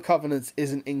stuff for Covenants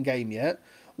isn't in game yet.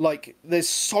 Like, there's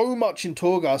so much in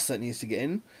Torghast that needs to get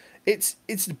in. It's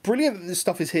brilliant that this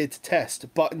stuff is here to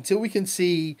test, but until we can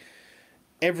see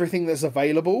everything that's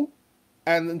available,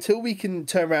 and until we can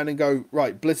turn around and go,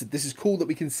 right, Blizzard, this is cool that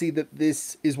we can see that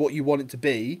this is what you want it to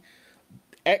be.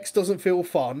 X doesn't feel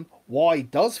fun. Y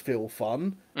does feel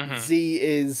fun. Mm-hmm. Z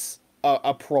is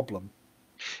a problem.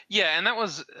 Yeah, and that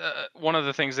was one of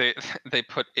the things they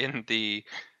put in the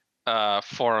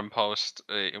forum post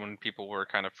when people were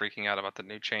kind of freaking out about the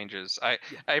new changes. I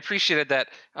appreciated that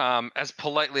as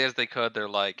politely as they could. They're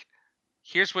like,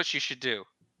 here's what you should do.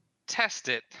 Test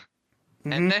it,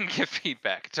 and then give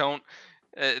feedback. Don't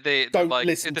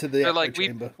listen to the echo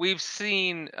chamber. We've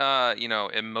seen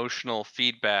emotional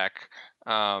feedback,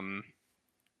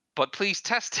 but please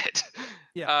test it.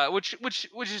 Yeah. Which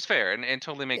is fair and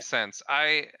totally makes sense.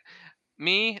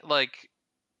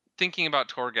 Thinking about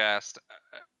Torghast,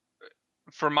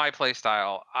 for my play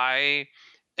style, I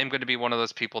am going to be one of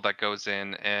those people that goes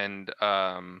in and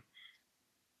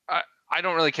I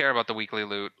don't really care about the weekly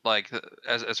loot, like,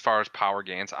 as far as power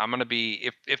gains. I'm going to be,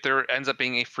 if there ends up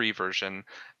being a free version,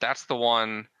 that's the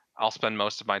one I'll spend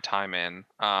most of my time in.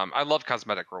 I love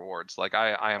cosmetic rewards. Like,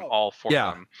 I am all for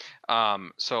them.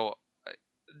 So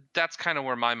that's kind of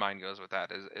where my mind goes with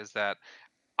that, is that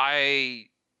I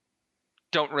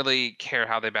don't really care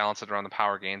how they balance it around the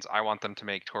power gains. I want them to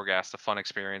make Torghast a fun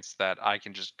experience that I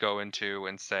can just go into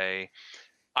and say,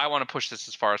 I want to push this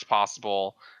as far as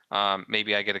possible.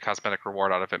 Maybe I get a cosmetic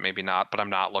reward out of it, maybe not, but I'm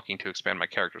not looking to expand my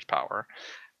character's power.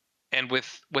 And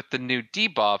with the new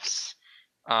debuffs,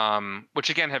 which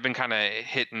again have been kind of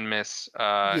hit and miss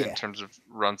in terms of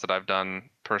runs that I've done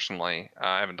personally.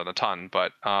 I haven't done a ton,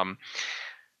 but I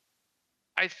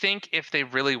think if they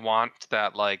really want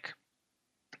that, like,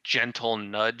 gentle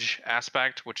nudge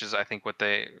aspect, which is, I think,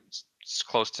 it's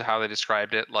close to how they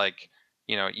described it, like,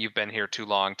 you've been here too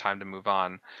long, time to move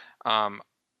on.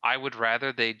 I would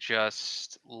rather they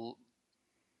just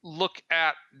look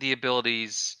at the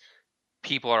abilities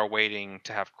people are waiting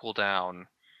to have cooldown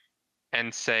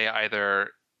and say either,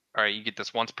 all right, you get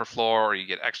this once per floor, or you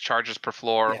get X charges per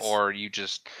floor, or you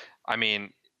just,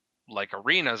 like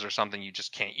arenas or something, you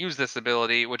just can't use this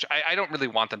ability, which I don't really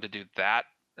want them to do that.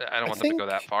 I don't want them to go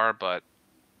that far, but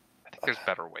I think there's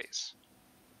better ways.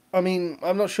 I mean,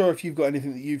 I'm not sure if you've got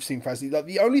anything that you've seen, Frazzy. Like,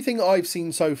 the only thing I've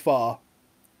seen so far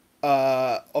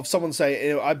of someone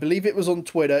say, I believe it was on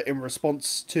Twitter in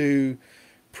response to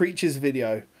Preacher's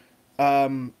video,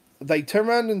 they turned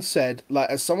around and said, like,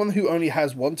 as someone who only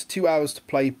has 1 to 2 hours to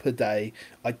play per day,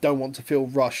 I don't want to feel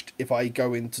rushed if I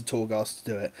go into Torghast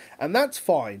to do it. And that's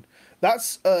fine.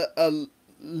 That's a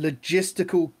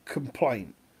logistical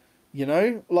complaint. You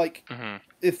know, like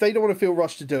if they don't want to feel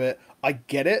rushed to do it, I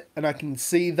get it, and I can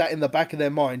see that in the back of their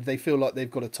mind they feel like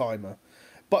they've got a timer.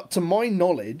 But to my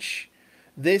knowledge,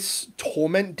 this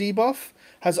torment debuff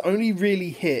has only really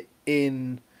hit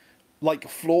in like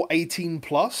floor 18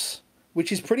 plus,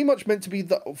 which is pretty much meant to be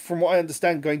the, from what I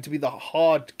understand, going to be the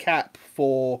hard cap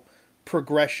for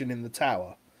progression in the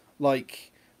tower.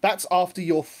 Like that's after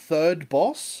your third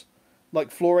boss,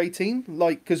 like floor 18,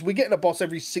 like because we're getting a boss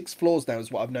every 6 floors now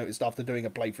is what I've noticed after doing a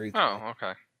playthrough. Oh,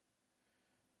 okay.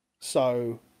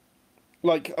 So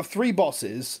like 3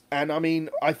 bosses, and I mean,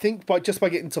 I think by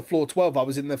getting to floor 12, I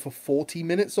was in there for 40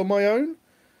 minutes on my own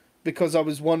because I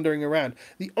was wandering around.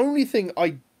 The only thing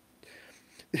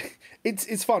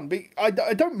it's fun. I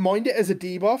don't mind it as a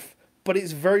debuff, but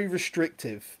it's very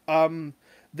restrictive.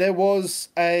 There was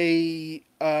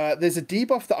there's a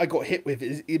debuff that I got hit with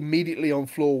immediately on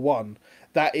floor 1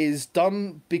 that is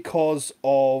done because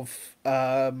of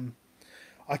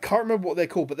I can't remember what they're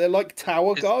called, but they're like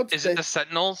tower guards. Is it the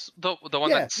sentinels? The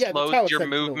one that slows your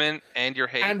movement and your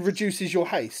haste? And reduces your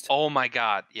haste. Oh my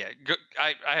god, yeah.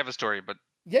 I have a story, but...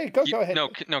 Yeah, go ahead.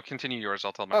 No, continue yours.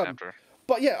 I'll tell mine after.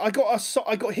 But yeah, I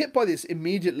got hit by this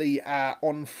immediately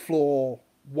on floor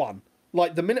 1.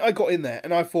 Like the minute I got in there,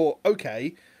 and I thought,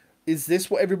 okay, is this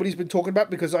what everybody's been talking about?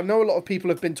 Because I know a lot of people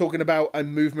have been talking about a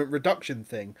movement reduction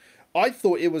thing. I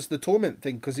thought it was the torment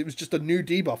thing because it was just a new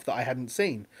debuff that I hadn't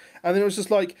seen. And then it was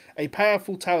just like a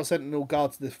powerful tower sentinel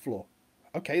guards this floor.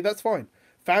 Okay, that's fine.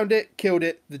 Found it, killed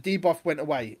it, the debuff went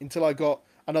away until I got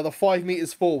another 5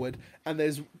 meters forward and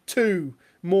there's 2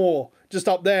 more just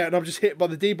up there and I'm just hit by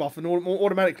the debuff and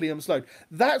automatically I'm slowed.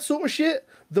 That sort of shit,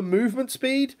 the movement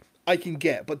speed, I can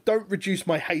get, but don't reduce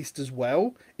my haste as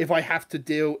well if I have to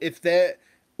deal, if their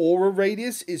aura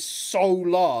radius is so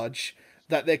large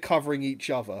that they're covering each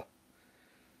other.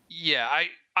 Yeah,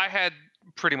 I had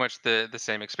pretty much the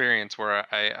same experience where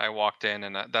I walked in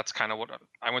and that's kind of what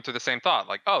I went through the same thought,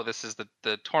 like, oh, this is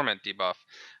the torment debuff.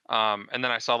 And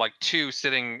then I saw like 2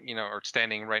 sitting, or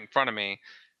standing right in front of me.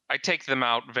 I take them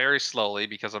out very slowly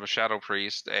because I'm a shadow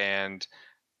priest and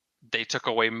they took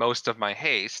away most of my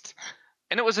haste.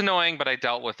 And it was annoying, but I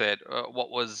dealt with it.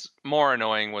 What was more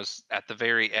annoying was at the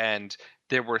very end,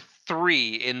 there were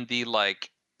 3 in the like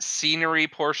scenery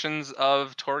portions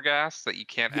of Torghast that you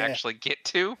can't actually get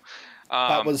to.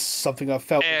 That was something I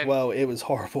felt as well. It was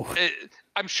horrible.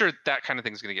 I'm sure that kind of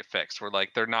thing's going to get fixed where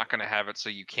like they're not going to have it so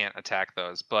you can't attack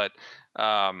those. But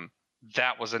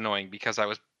that was annoying because I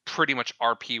was pretty much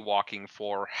RP walking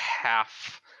for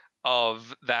half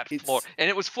of that floor. And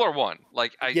it was floor 1.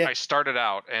 Like I started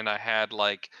out and I had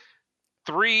like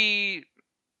 3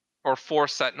 or 4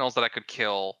 sentinels that I could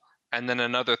kill. And then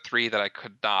another 3 that I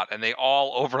could not, and they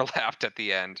all overlapped at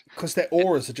the end. Because their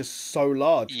auras are just so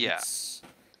large. Yeah.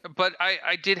 But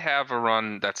I did have a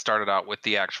run that started out with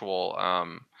the actual,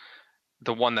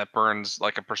 the one that burns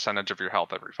like a percentage of your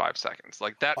health every 5 seconds.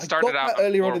 Like that started out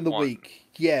earlier on in the week.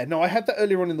 Yeah, no, I had that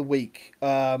earlier on in the week.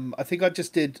 I think I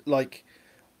just did like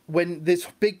when this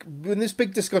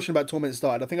big discussion about torment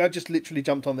started. I think I just literally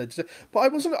jumped on there, but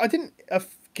I didn't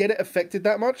get it affected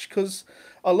that much because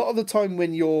a lot of the time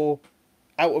when you're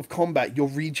out of combat, you're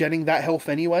regenning that health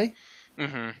anyway.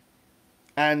 Mm-hmm.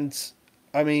 And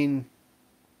I mean,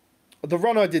 the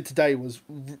run I did today was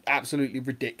absolutely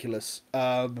ridiculous.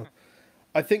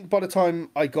 I think by the time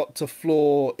I got to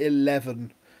floor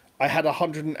 11, I had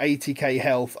 180k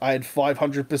health. I had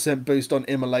 500% boost on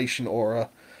Immolation Aura.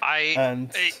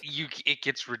 It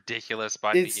gets ridiculous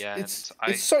by the end. It's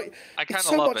so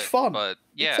much fun. But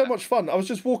yeah, it's so much fun. I was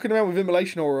just walking around with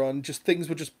Immolation Aura and just things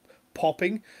were just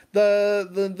popping.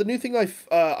 The new thing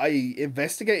I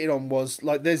investigated on was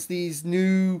like there's these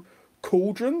new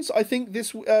cauldrons. I think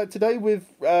this today with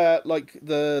like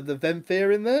the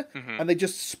Venthyr in there, and they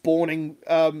just spawning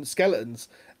skeletons.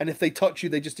 And if they touch you,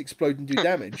 they just explode and do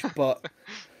damage. But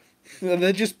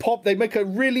they just pop. They make a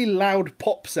really loud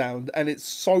pop sound, and it's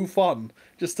so fun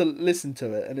just to listen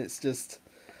to it. And it's just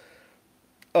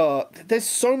there's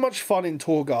so much fun in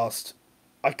Torghast.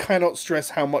 I cannot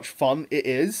stress how much fun it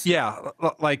is. Yeah,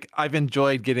 like I've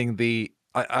enjoyed getting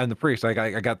I'm the priest. Like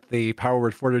I got the power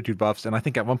word fortitude buffs, and I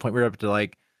think at one point we were up to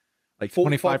like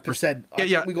 45%.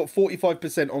 Yeah, we got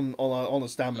 45% on a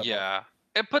stamina. Yeah,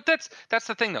 but that's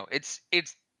the thing though. It's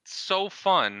so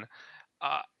fun.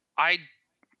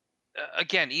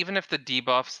 Again, even if the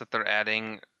debuffs that they're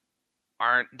adding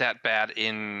aren't that bad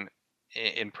in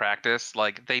practice,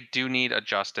 like they do need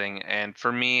adjusting. And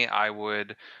for me, I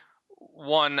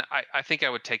think I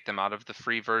would take them out of the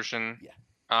free version. Yeah.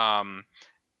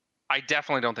 I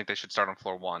definitely don't think they should start on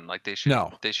floor 1. Like they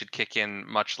should kick in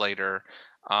much later.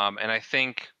 And I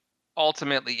think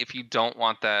ultimately, if you don't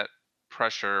want that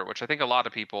pressure, which I think a lot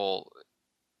of people,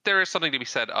 there is something to be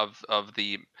said of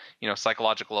the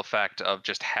psychological effect of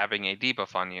just having a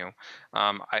debuff on you.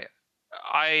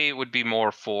 I would be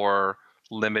more for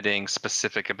limiting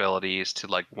specific abilities to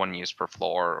like 1 use per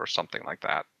floor or something like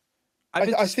that.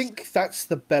 I think that's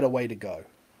the better way to go.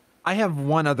 I have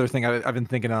one other thing I've been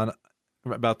thinking on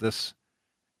about this.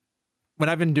 When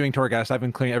I've been doing Torghast, I've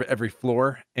been clearing every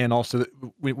floor, and also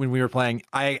when we were playing,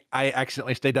 I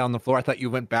accidentally stayed down on the floor. I thought you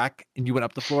went back and you went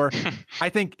up the floor. I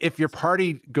think if your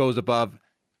party goes above,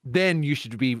 then you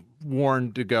should be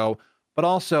warned to go. But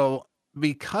also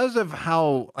because of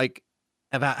how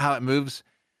it moves,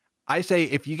 I say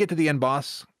if you get to the end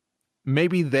boss,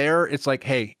 maybe there it's like,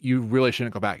 hey, you really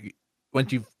shouldn't go back.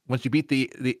 Once you beat once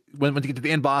you get to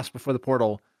the end boss before the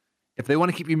portal, if they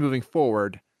want to keep you moving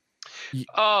forward.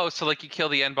 So like you kill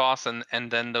the end boss and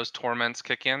then those torments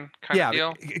kick in kind of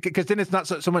deal? Yeah, because then it's not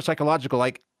so much psychological,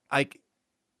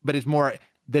 but it's more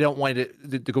they don't want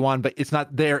it to go on, but it's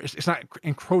not there. It's not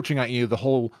encroaching on you the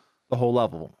whole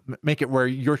level. Make it where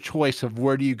your choice of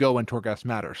where do you go in Torghast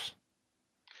matters.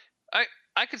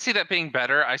 I could see that being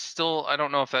better. I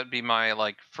don't know if that'd be my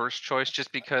like first choice,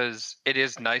 just because it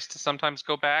is nice to sometimes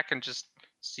go back and just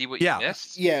see what you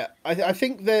missed. Yeah, I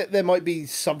think that there might be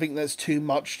something that's too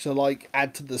much to like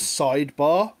add to the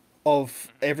sidebar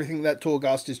of everything that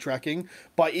Torghast is tracking.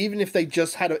 But even if they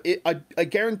just had I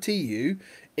guarantee you,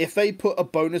 if they put a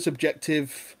bonus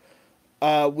objective,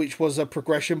 which was a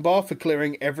progression bar for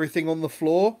clearing everything on the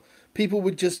floor, people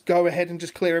would just go ahead and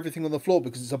just clear everything on the floor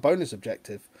because it's a bonus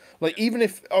objective. Like even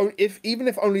if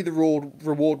only the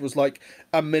reward was like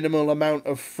a minimal amount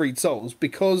of freed souls,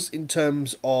 because in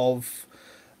terms of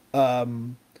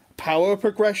power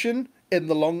progression in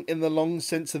the long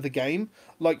sense of the game,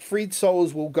 like freed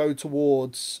souls will go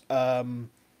towards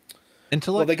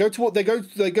intellect. Well, they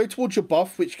go towards your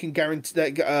buff, which can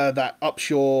guarantee that ups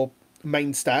your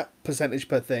main stat percentage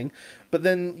per thing. But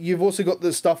then you've also got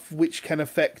the stuff which can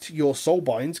affect your soul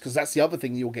binds, because that's the other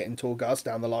thing you'll get in Torghast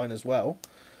down the line as well.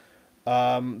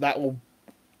 That will,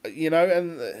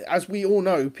 and as we all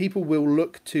know, people will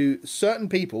look to certain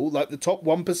people, like the top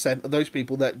 1% of those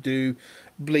people that do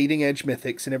bleeding edge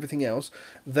mythics and everything else.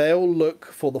 They'll look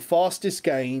for the fastest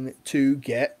gain to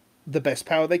get the best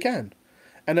power they can.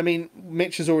 And I mean,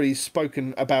 Mitch has already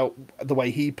spoken about the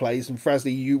way he plays, and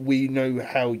Frasley, we know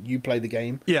how you play the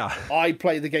game. Yeah. I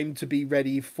play the game to be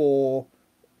ready for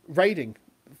raiding,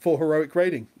 for heroic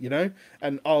raiding,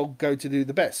 and I'll go to do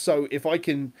the best. So if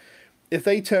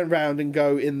they turn around and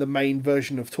go in the main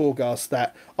version of Torghast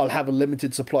that I'll have a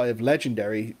limited supply of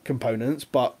legendary components,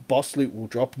 but boss loot will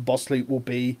drop, and boss loot will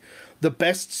be the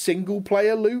best single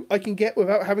player loot I can get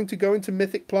without having to go into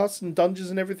Mythic Plus and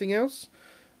dungeons and everything else,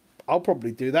 I'll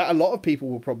probably do that. A lot of people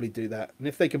will probably do that. And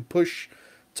if they can push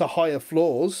to higher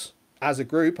floors as a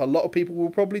group, a lot of people will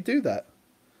probably do that.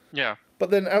 Yeah. But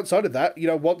then outside of that,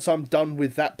 once I'm done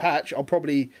with that patch, I'll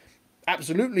probably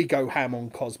absolutely go ham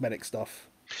on cosmetic stuff.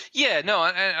 Yeah, no,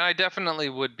 I definitely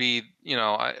would be,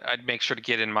 I'd make sure to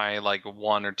get in my like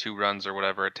 1 or 2 runs or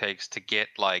whatever it takes to get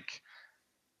like,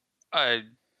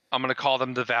 I'm going to call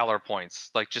them the Valor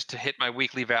points, like just to hit my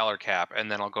weekly Valor cap, and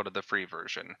then I'll go to the free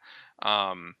version.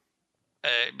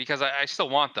 Because I still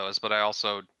want those, but I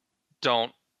also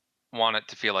don't want it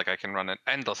to feel like I can run it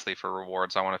endlessly for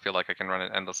rewards. I want to feel like I can run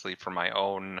it endlessly for my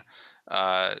own,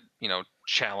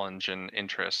 challenge and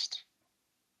interest.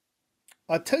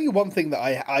 I'll tell you one thing that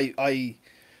I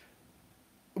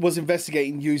was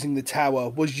investigating using the tower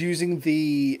was using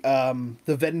the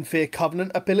Vennfir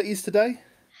Covenant abilities today.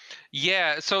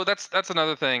 Yeah, so that's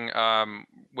another thing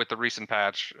with the recent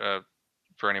patch.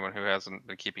 For anyone who hasn't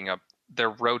been keeping up,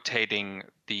 they're rotating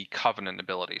the Covenant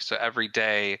ability. So every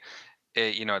day,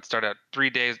 it started out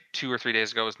 2 or 3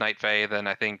 days ago was Night Fae. Then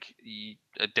I think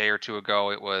a day or two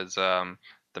ago it was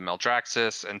the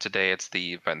Maldraxxus, and today it's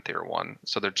the Venthyr one.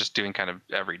 So they're just doing kind of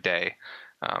every day,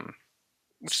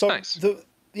 which is nice. The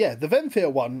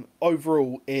Venthyr one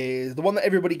overall is the one that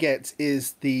everybody gets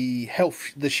is the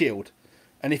shield,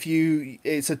 and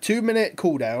it's a 2-minute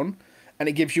cooldown, and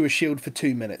it gives you a shield for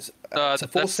 2 minutes. It's a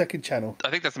 4-second channel. I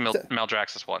think that's the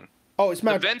Maldraxxus one. Oh, it's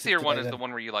Maldraxxus. The Venthyr one is the one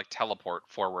where you like teleport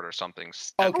forward or something.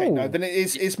 Okay, no, then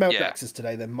it's Maldraxxus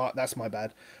today. Then that's my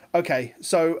bad. Okay,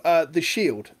 so the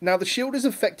shield. Now the shield is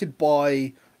affected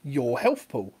by your health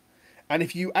pool, and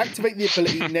if you activate the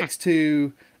ability next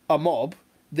to a mob,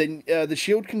 then the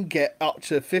shield can get up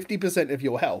to 50% of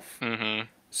your health. Mm-hmm.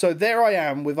 So there I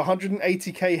am with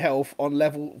 180k health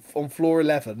on floor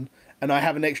 11, and I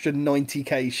have an extra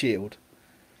 90k shield.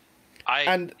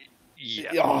 I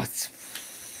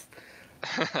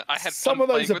had some of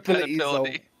those abilities.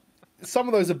 some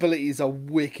of those abilities are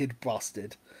wicked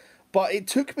busted. But it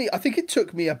took me, I think it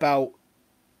took me about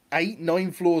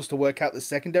 8-9 floors to work out the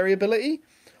secondary ability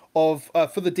of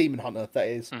for the Demon Hunter, that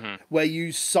is, where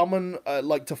you summon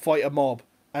like to fight a mob,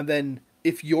 and then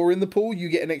if you're in the pool, you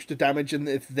get an extra damage, and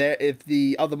if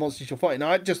the other monsters you're fighting,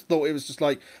 I just thought it was just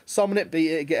like summon it, beat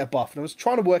it, get a buff, and I was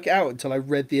trying to work it out until I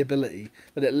read the ability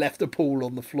that it left a pool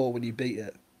on the floor when you beat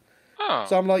it. Oh,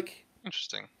 so I'm like,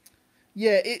 interesting.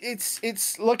 Yeah,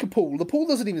 it's like a pool. The pool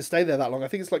doesn't even stay there that long. I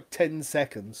think it's like 10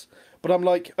 seconds. But I'm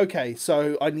like, okay,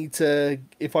 so I need to,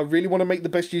 if I really want to make the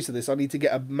best use of this, I need to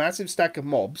get a massive stack of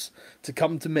mobs to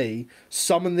come to me,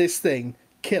 summon this thing,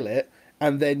 kill it,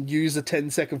 and then use a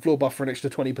 10-second floor buff for an extra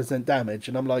 20% damage.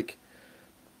 And I'm like,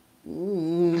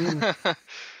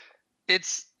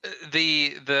 It's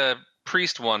the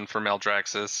priest one for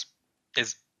Maldraxxus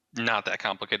is not that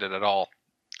complicated at all.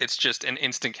 It's just an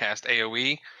instant cast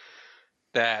AoE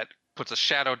that puts a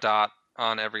shadow dot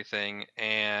on everything,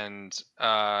 and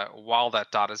while that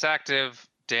dot is active,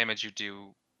 damage you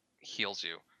do heals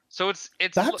you. So it's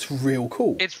that's real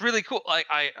cool. It's really cool. Like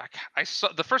I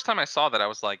saw the first time I saw that, I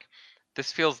was like,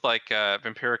 this feels like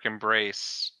Vampiric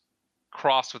Embrace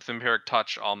crossed with Vampiric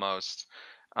Touch almost.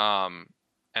 And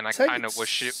I kind of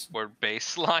wish it were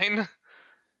baseline.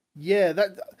 Yeah,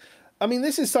 I mean,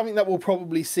 this is something that we'll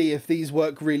probably see if these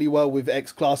work really well with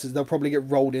X classes. They'll probably get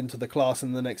rolled into the class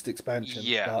in the next expansion.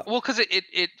 Yeah, but... well, because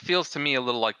it feels to me a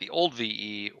little like the old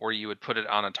VE, where you would put it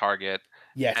on a target.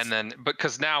 Yes. And then,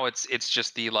 because now it's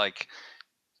just the like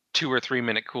 2 or 3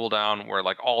 minute cooldown where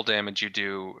like all damage you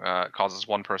do causes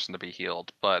one person to be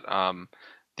healed. But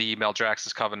the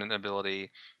Maldraxxus Covenant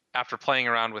ability, after playing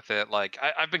around with it, like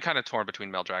I've been kind of torn between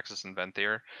Maldraxxus and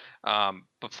Venthyr,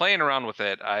 but playing around with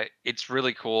it, it's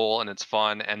really cool and it's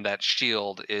fun. And that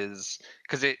shield is,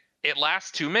 because it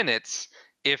lasts 2 minutes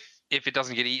if it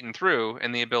doesn't get eaten through,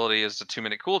 and the ability is a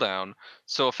 2-minute cooldown.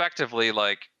 So effectively,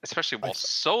 like, especially while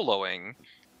soloing,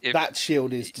 that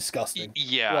shield is disgusting.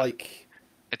 Yeah, like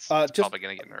it's probably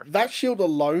gonna get nerfed. That shield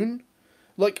alone,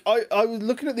 like I was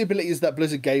looking at the abilities that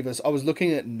Blizzard gave us. I was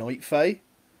looking at Night Fae,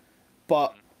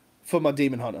 but for my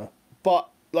Demon Hunter, but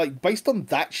like based on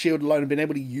that shield alone and being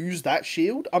able to use that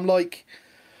shield, I'm like,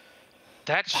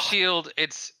 that shield,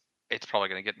 it's probably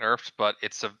going to get nerfed, but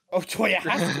it's a... Oh, it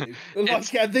has to.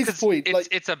 Like, at this point,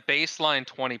 it's a baseline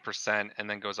 20%, and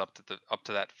then goes up to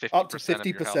that 50%. Up to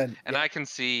 50%. And I can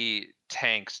see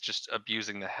tanks just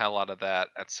abusing the hell out of that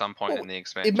at some point in the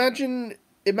expansion.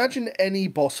 Imagine any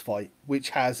boss fight which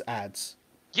has ads.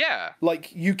 Yeah.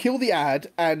 Like, you kill the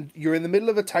ad, and you're in the middle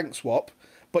of a tank swap,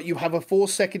 but you have a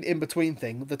 4-second in-between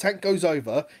thing. The tank goes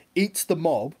over, eats the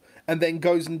mob, and then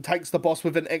goes and takes the boss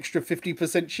with an extra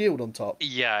 50% shield on top.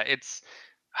 Yeah, it's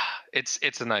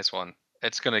a nice one.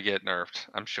 It's gonna get nerfed,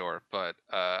 I'm sure, but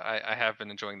I have been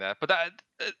enjoying that. But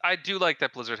I do like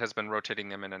that Blizzard has been rotating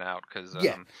them in and out, because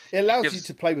it allows you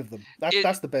to play with them.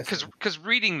 That's the best. Because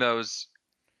reading those,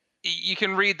 you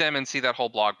can read them and see that whole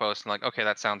blog post and like, okay,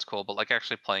 that sounds cool, but like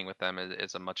actually playing with them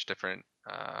is a much different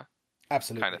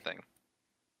absolutely kind of thing.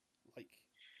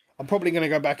 I'm probably going to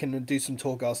go back and do some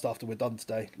Torghast after we're done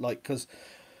today. Like, because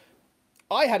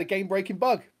I had a game-breaking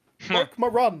bug. Broke my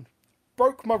run.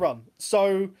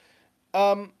 So,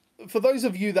 for those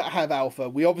of you that have Alpha,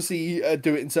 we obviously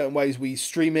do it in certain ways. We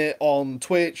stream it on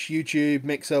Twitch, YouTube,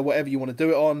 Mixer, whatever you want to do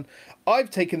it on.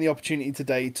 I've taken the opportunity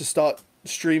today to start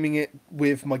streaming it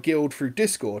with my guild through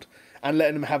Discord, and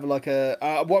letting them have like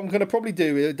what I'm going to probably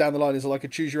do down the line is like a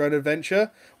choose your own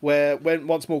adventure, where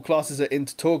once more classes are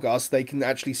into Torghast, they can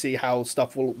actually see how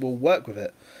stuff will work with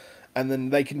it. And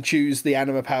then they can choose the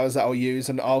anima powers that I'll use,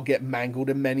 and I'll get mangled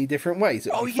in many different ways.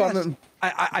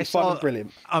 I saw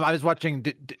brilliant. I was watching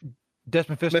Des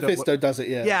Mephisto. Mephisto does it,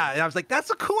 yeah. Yeah, and I was like,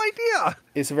 that's a cool idea.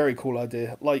 It's a very cool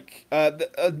idea. Like,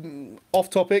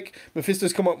 off topic,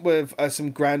 Mephisto's come up with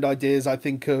some grand ideas, I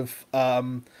think, of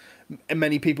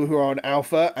many people who are on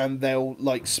Alpha, and they'll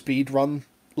like speed run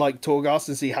like Torghast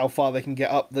and see how far they can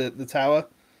get up the tower.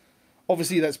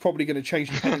 Obviously, that's probably going to change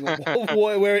depending on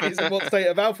where it is and what state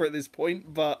of Alpha at this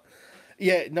point. But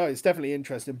yeah, no, it's definitely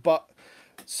interesting. But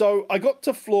so I got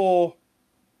to floor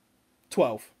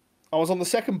 12. I was on the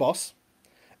second boss,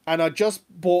 and I just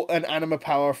bought an anima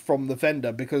power from the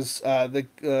vendor because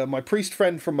my priest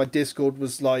friend from my Discord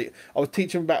was like, I was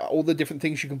teaching about all the different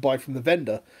things you can buy from the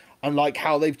vendor, and like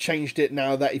how they've changed it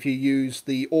now that if you use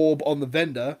the orb on the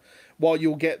vendor, while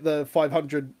you'll get the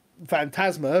 500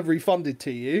 Phantasma refunded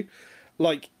to you,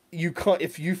 like you can't,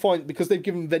 if you find, because they've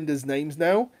given vendors names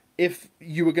now, if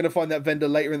you were going to find that vendor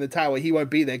later in the tower, he won't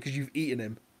be there because you've eaten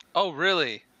him. Oh,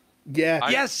 really? Yeah.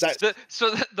 Yes.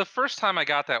 So the first time I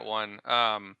got that one,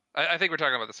 I think we're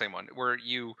talking about the same one, where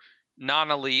you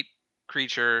non-elite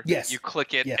creature. Yes. You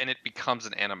click it, Yeah. and it becomes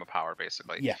an anima power,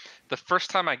 basically. Yeah. The first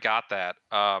time I got that,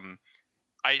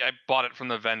 I bought it from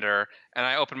the vendor, and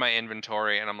I opened my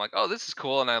inventory, and I'm like, oh, this is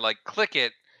cool, and I like click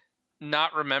it,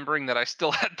 not remembering that I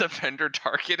still had the vendor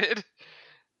targeted,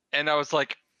 and I was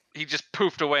like, he just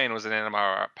poofed away and was an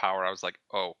anima power. I was like,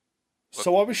 oh.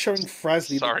 So I was showing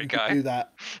Frasley that Sorry, you guy. could do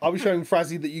that. I was showing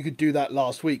Frasley that you could do that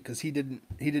last week because he didn't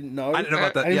know. I didn't know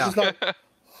about that. And he Yeah. was just like,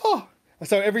 oh.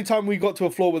 So every time we got to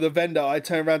a floor with a vendor, I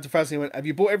turned around to Frasley and went, have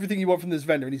you bought everything you want from this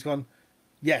vendor? And he's gone,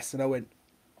 yes. And I went,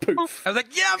 poof. I was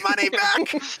like, yeah, money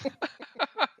back.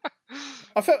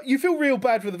 You feel real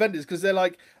bad for the vendors because they're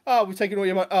like, oh, we've taken all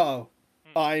your money. Oh,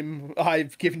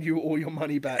 I've given you all your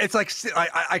money back. It's like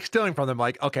I stealing from them.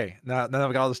 Like, okay, now I've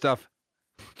got all the stuff.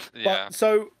 Yeah. But,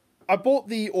 so I bought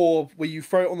the orb where you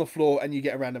throw it on the floor and you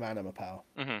get a random anima power.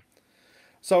 Mm-hmm.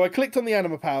 So I clicked on the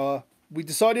anima power. We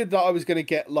decided that I was going to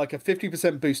get like a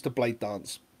 50% boost to Blade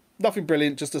Dance. Nothing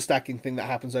brilliant, just a stacking thing that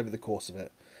happens over the course of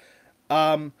it.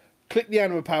 Click the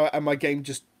anima power and my game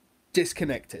just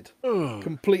disconnected.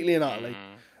 Completely and utterly.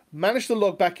 Managed to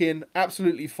log back in,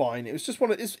 absolutely fine. It was just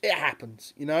it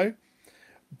happens, you know?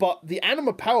 But the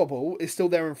anima powerball is still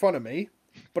there in front of me,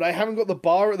 but I haven't got the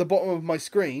bar at the bottom of my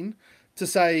screen to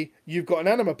say, you've got an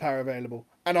anima power available,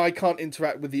 and I can't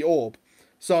interact with the orb.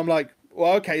 So I'm like,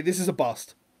 well, okay, this is a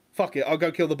bust. Fuck it, I'll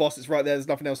go kill the boss. It's right there. There's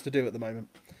nothing else to do at the moment.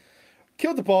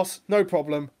 Killed the boss, no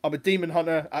problem. I'm a demon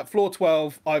hunter. At floor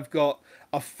 12, I've got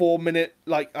a 4-minute,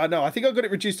 I think I got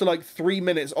it reduced to like 3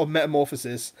 minutes of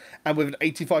metamorphosis, and with an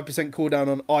 85% cooldown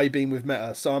on I-beam with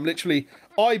meta. So I'm literally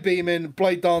I-beaming,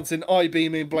 blade dancing,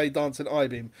 I-beaming, blade dancing,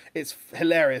 I-beam. It's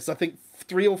hilarious. I think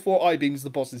 3 or 4 I-beams, the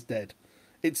boss is dead.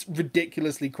 It's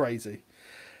ridiculously crazy.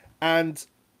 And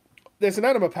there's an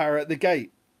anima power at the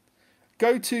gate.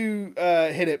 Go to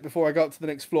hit it before I go up to the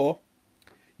next floor.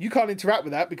 You can't interact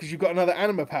with that because you've got another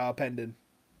anima power pending.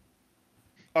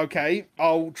 Okay,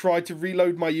 I'll try to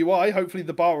reload my UI. Hopefully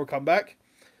the bar will come back.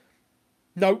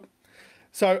 Nope.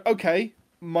 So, okay,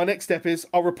 my next step is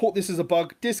I'll report this as a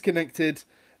bug. Disconnected.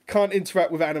 Can't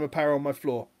interact with anima power on my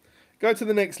floor. Go to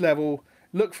the next level.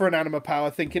 Look for an anima power,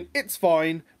 thinking it's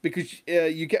fine, because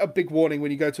you get a big warning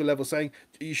when you go to a level saying,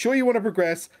 are you sure you want to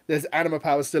progress? There's anima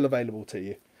power still available to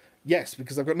you. Yes,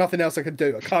 because I've got nothing else I can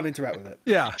do. I can't interact with it.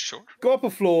 Yeah. Sure. Go up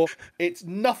a floor. It's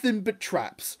nothing but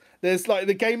traps. There's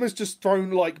the game has just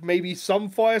thrown maybe some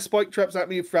fire spike traps at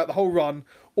me throughout the whole run.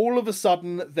 All of a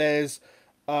sudden, there's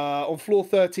on floor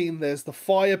 13, there's the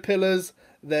fire pillars.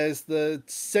 There's the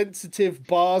sensitive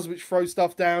bars which throw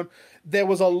stuff down. There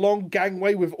was a long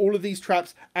gangway with all of these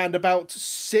traps and about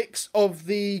 6 of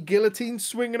the guillotines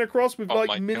swinging across with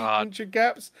mini-inch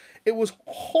gaps. It was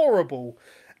horrible.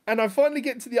 And I finally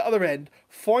get to the other end,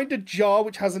 find a jar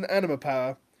which has an anima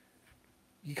power.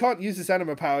 You can't use this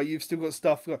anima power, you've still got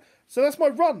stuff. So that's my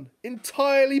run,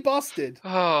 entirely busted.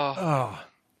 Oh.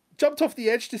 Jumped off the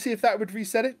edge to see if that would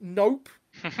reset it. Nope.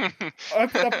 I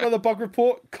put up another bug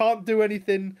report, can't do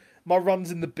anything. My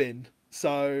run's in the bin.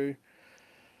 So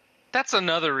that's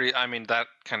another I mean, that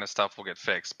kind of stuff will get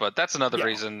fixed, but that's another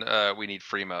reason we need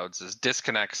free modes, is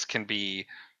disconnects can be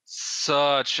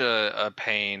such a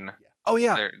pain. Oh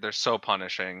yeah, they're so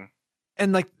punishing,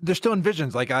 and they're still in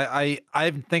visions. I've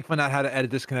thankfully not had to edit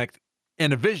disconnect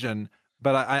in a vision,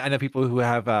 but I know people who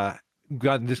have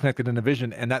gotten disconnected in a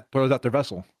vision, and that throws out their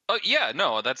vessel. Oh yeah,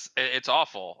 no, it's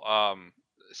awful.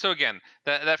 So again,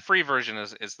 that free version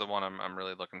is the one I'm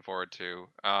really looking forward to.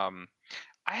 I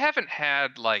haven't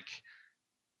had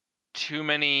too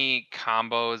many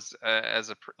combos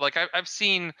I've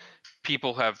seen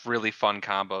people have really fun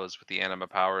combos with the anima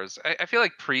powers. I feel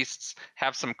like priests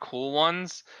have some cool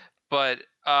ones, but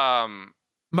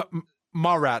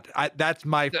Marat, that's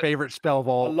my favorite spell of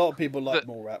all. A lot of people like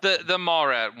Marat. The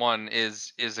Marat one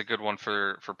is a good one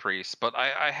for priests, but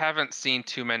I haven't seen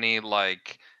too many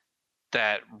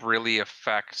that really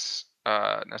affects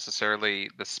necessarily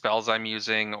the spells I'm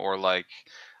using, or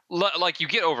you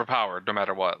get overpowered no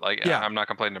matter what. I'm not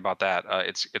complaining about that.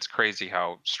 It's crazy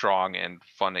how strong and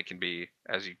fun it can be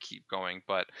as you keep going.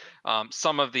 But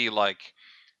some of the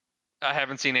I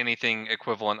haven't seen anything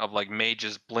equivalent of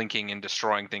mages blinking and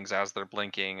destroying things as they're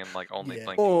blinking and only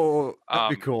blinking. Oh,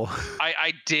 that'd be cool.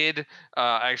 I did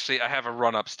actually. I have a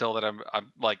run up still that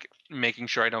I'm making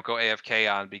sure I don't go AFK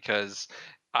on, because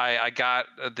I got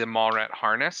the Marat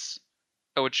harness,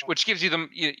 which gives you them.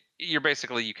 You're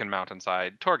basically, you can mount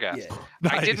inside Torghast. Yeah.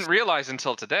 Nice. I didn't realize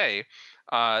until today.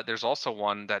 There's also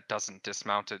one that doesn't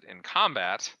dismount it in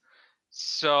combat.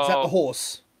 So is that the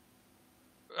horse?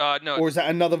 No. Or is that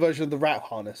another version of the rat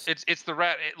harness? It's the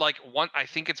rat. I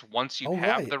think it's once you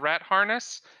have the rat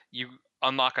harness, you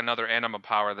unlock another anima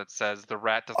power that says the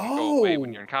rat doesn't go away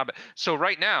when you're in combat. So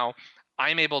right now,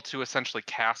 I'm able to essentially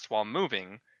cast while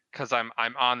moving because I'm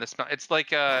on this. It's like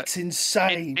that's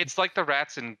insane. It's like the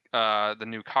rats in the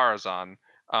new Karazhan.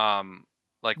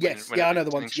 Like yes, when I know the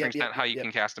ones. How you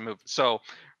can cast and move. So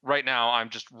right now I'm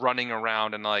just running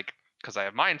around and like because I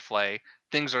have Mind Flay,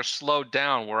 things are slowed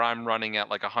down where I'm running at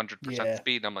like 100%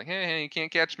 speed. And I'm like, hey, you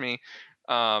can't catch me.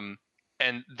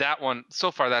 And that one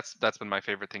so far that's been my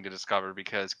favorite thing to discover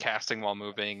because casting while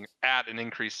moving at an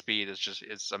increased speed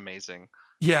is amazing.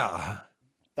 Yeah.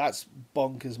 That's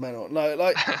bonkers, man. No,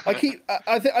 like I think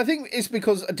it's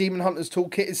because a Demon Hunter's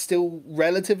toolkit is still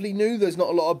relatively new. There's not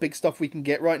a lot of big stuff we can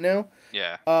get right now.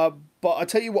 Yeah. But I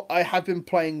tell you what, I have been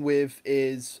playing with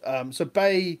is so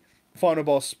Bay Final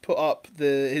Boss put up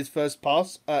his first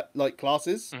pass at like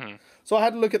classes. Mm-hmm. So I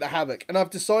had a look at the Havoc, and I've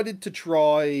decided to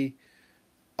try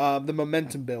the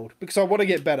Momentum build because I want to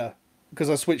get better. Because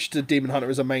I switched to Demon Hunter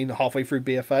as a main halfway through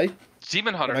BFA.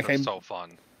 Demon Hunter is so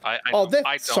fun.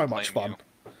 They're so much fun.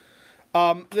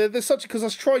 There's such because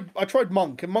I tried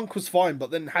Monk and Monk was fine,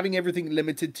 but then having everything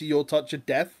limited to your touch of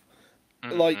death,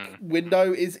 like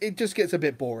window it just gets a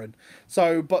bit boring.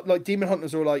 So, but like Demon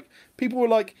Hunters are like people were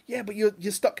like, yeah, but you're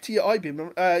stuck to your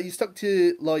I-beam. You're stuck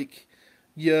to like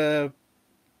your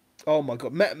oh my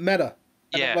god meta.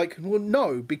 And I'm like, well,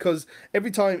 no, because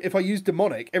every time, if I use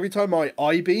Demonic, every time I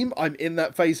I-beam, I'm in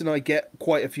that phase and I get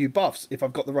quite a few buffs if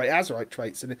I've got the right Azerite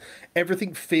traits. And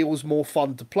everything feels more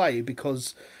fun to play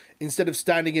because instead of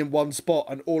standing in one spot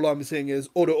and all I'm seeing is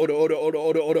order,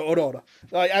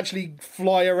 I actually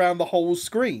fly around the whole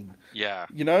screen. Yeah.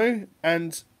 You know?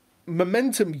 And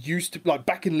Momentum used to, like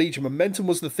back in Legion, Momentum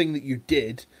was the thing that you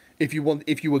did if you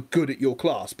were good at your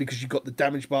class because you got the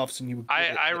damage buffs and you were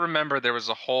I remember there was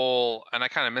a whole and I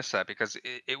kind of missed that because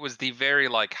it was the very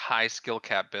like high skill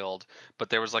cap build,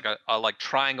 but there was like a like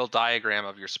triangle diagram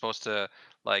of you're supposed to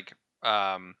like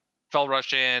fell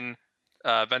rush in,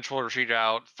 vengeful retreat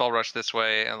out, fell rush this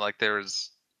way, and like there was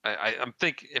I'm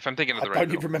thinking of the right. I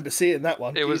don't even remember seeing that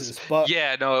one. It was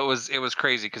it was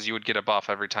crazy because you would get a buff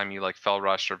every time you like fell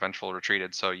rushed or vengeful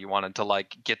retreated, so you wanted to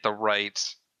like get the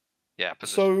right. Yeah.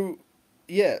 Position.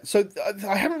 So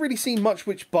I haven't really seen much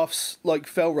which buffs like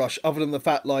Fell Rush other than the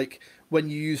fact like when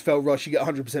you use Fell Rush you get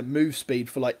 100% move speed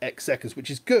for like X seconds, which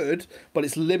is good, but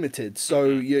it's limited, so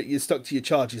you're stuck to your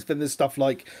charges. Then there's stuff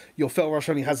like your Fell Rush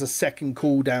only has a second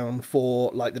cooldown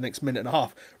for like the next minute and a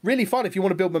half. Really fun if you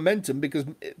want to build Momentum because,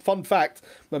 fun fact,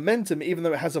 Momentum, even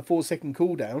though it has a 4-second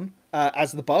cooldown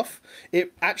as the buff,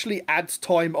 it actually adds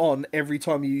time on every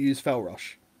time you use Fell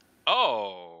Rush.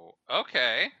 Oh,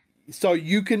 okay. So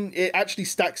it actually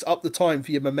stacks up the time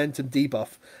for your Momentum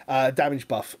debuff, damage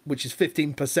buff, which is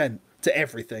 15% to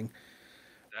everything.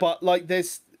 But like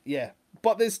there's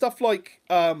stuff like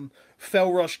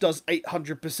Fell Rush does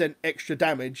 800% extra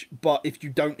damage, but if you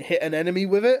don't hit an enemy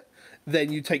with it,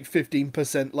 then you take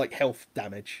 15% like health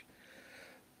damage.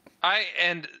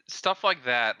 And stuff like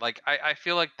that. Like I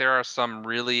feel like there are some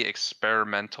really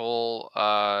experimental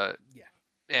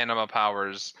anima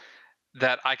powers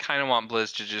that I kind of want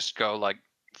Blizz to just go like,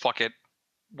 fuck it,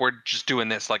 we're just doing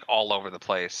this like all over the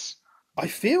place. I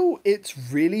feel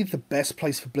really the best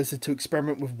place for Blizzard to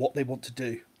experiment with what they want to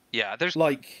do. Yeah, there's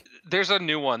a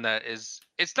new one that it's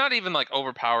not even like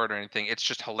overpowered or anything. It's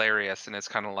just hilarious, and it's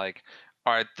kind of like,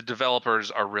 all right, the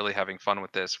developers are really having fun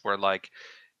with this, where like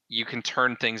you can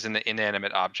turn things into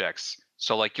inanimate objects.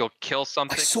 So like you'll kill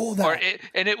something, I saw that.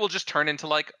 and it will just turn into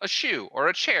like a shoe or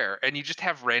a chair, and you just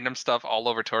have random stuff all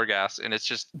over Torghast, and it's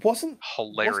just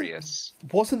hilarious.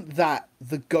 Wasn't that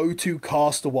the go-to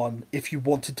caster one if you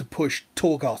wanted to push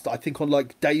Torghast? I think on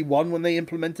like day one when they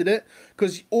implemented it,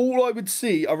 because all I would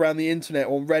see around the internet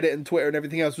on Reddit and Twitter and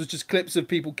everything else was just clips of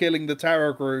people killing the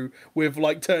Tara crew with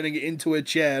like turning it into a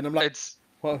chair, and I'm like,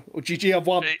 well, GG, I've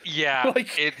won. Yeah,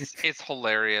 like... it's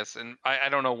hilarious, and I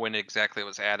don't know when exactly it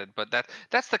was added, but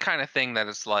that's the kind of thing that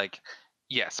is like,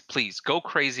 yes, please go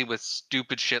crazy with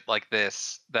stupid shit like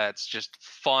this. That's just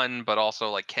fun, but also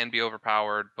like can be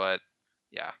overpowered. But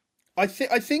yeah, I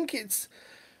think it's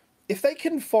if they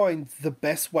can find the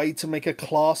best way to make a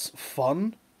class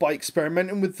fun by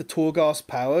experimenting with the Torghast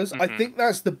powers. I think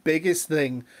that's the biggest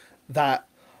thing that.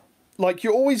 Like,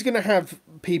 you're always going to have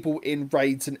people in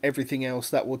raids and everything else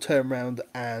that will turn around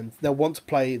and they'll want to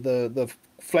play the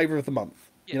flavor of the month.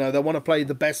 Yeah. You know, they'll want to play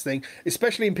the best thing,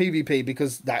 especially in PvP,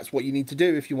 because that's what you need to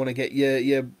do if you want to get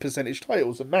your percentage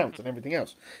titles and mounts and everything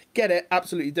else. Get it?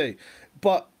 Absolutely do.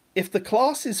 But if the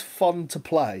class is fun to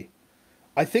play,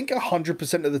 I think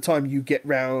 100% of the time you get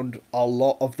round a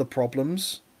lot of the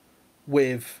problems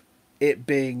with it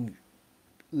being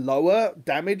lower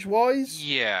damage-wise.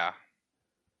 Yeah.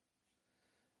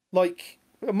 like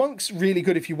Monk's really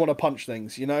good if you want to punch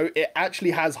things. You know, it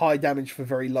actually has high damage for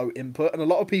very low input, and a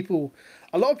lot of people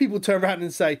turn around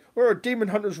and say, "Oh, Demon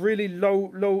Hunter's really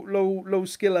low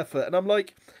skill effort," and I'm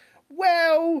like,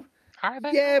 well,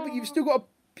 yeah, but you've still got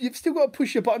to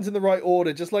push your buttons in the right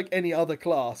order, just like any other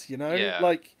class. You know, Yeah.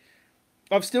 like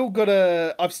I've still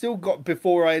got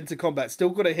before I enter combat, still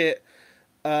got to hit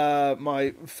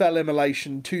my fell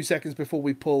immolation 2 seconds before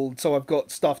we pulled, so I've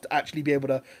got stuff to actually be able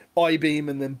to eye beam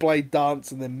and then blade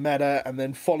dance and then meta and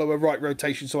then follow a right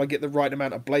rotation so I get the right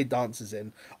amount of blade dances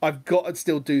in. I've got to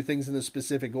still do things in a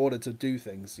specific order to do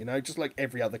things, you know, just like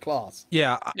every other class.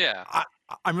 Yeah. Yeah.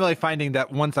 I'm really finding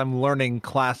that once I'm learning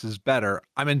classes better,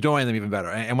 I'm enjoying them even better.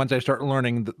 And once I start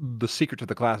learning the secrets of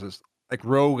the classes, like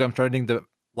Rogue, I'm starting to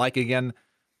like again.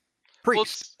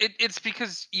 Priest. Well, it's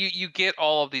because you get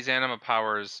all of these anima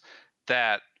powers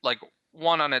that, like,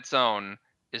 one on its own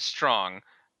is strong,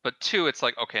 but two, it's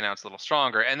like, okay, now it's a little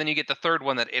stronger, and then you get the third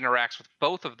one that interacts with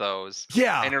both of those.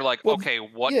 Yeah. And you're like, Well, okay,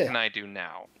 what yeah. can I do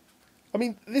now? I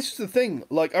mean, this is the thing.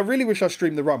 Like, I really wish I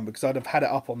streamed the run because I'd have had it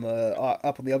up on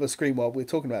the other screen while we are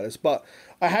talking about this. But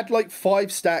I had like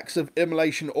 5 stacks of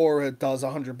Immolation Aura does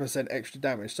 100% extra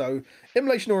damage. So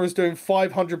Immolation Aura is doing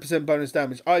 500% bonus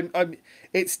damage.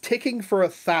 It's ticking for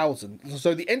 1,000.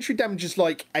 So the entry damage is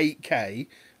like 8k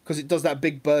because it does that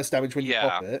big burst damage when you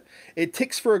pop it. It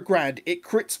ticks for 1,000. It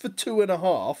crits for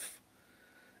 2.5.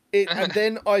 And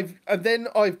then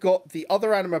I've got the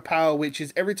other anima power, which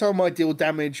is every time I deal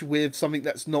damage with something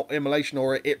that's not Immolation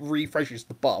Aura, it refreshes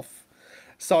the buff.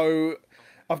 So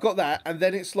I've got that, and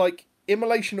then it's like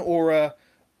Immolation Aura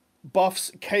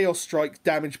buffs Chaos Strike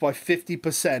damage by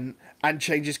 50% and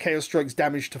changes Chaos Strike's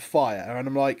damage to fire, and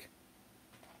I'm like,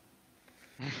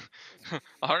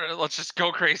 All right, let's just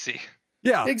go crazy.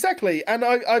 Yeah, exactly. And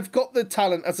I've got the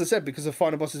talent, as I said, because of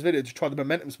Final Boss's video, to try the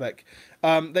momentum spec.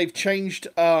 They've changed.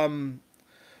 There's,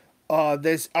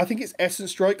 I think it's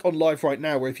Essence Strike on live right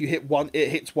now, where if you hit one, it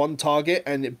hits one target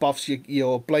and it buffs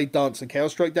your Blade Dance and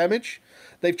Chaos Strike damage.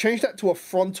 They've changed that to a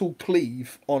frontal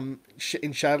cleave in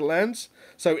Shadowlands,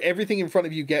 so everything in front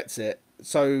of you gets it.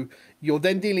 So you're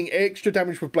then dealing extra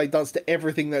damage with Blade Dance to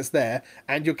everything that's there,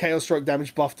 and your Chaos Strike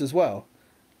damage buffed as well.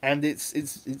 And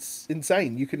it's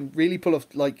insane. You can really pull off,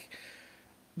 like,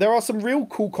 there are some real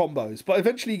cool combos, but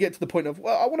eventually you get to the point of,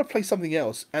 well, I want to play something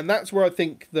else, and that's where I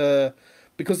think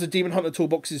because the Demon Hunter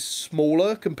toolbox is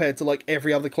smaller compared to like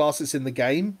every other class that's in the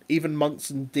game, even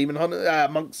monks and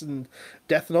monks and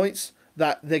Death Knights,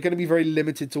 that they're going to be very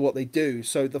limited to what they do.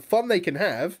 So the fun they can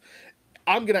have,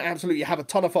 I'm going to absolutely have a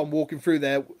ton of fun walking through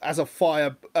there as a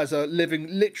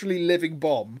literally living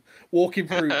bomb, walking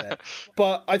through there.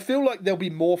 But I feel like there'll be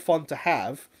more fun to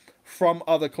have from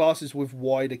other classes with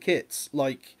wider kits.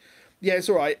 Like, yeah, it's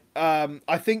all right.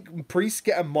 I think priests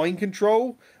get a mind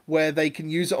control where they can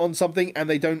use it on something and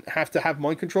they don't have to have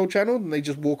mind control channeled and they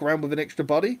just walk around with an extra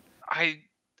body.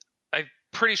 I'm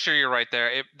pretty sure you're right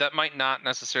there. That might not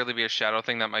necessarily be a shadow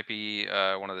thing. That might be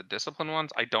one of the discipline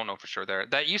ones. I don't know for sure there.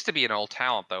 That used to be an old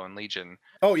talent, though, in Legion.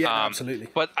 Oh, yeah, absolutely.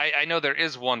 But I know there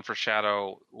is one for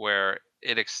shadow where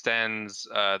it extends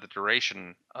the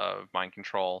duration of mind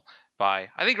control by,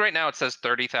 I think right now it says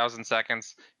 30,000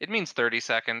 seconds. It means 30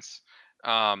 seconds.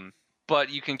 But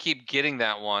you can keep getting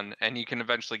that one, and you can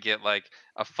eventually get like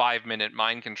a 5-minute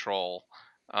mind control.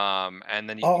 And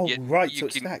then you can get, right, so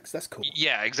it stacks. That's cool.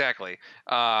 Yeah, exactly.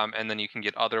 And then you can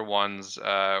get other ones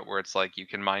where it's like you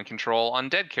can mind control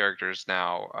undead characters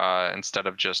now instead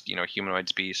of just, you know,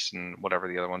 humanoids, beasts, and whatever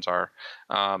the other ones are.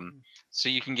 So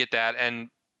you can get that, and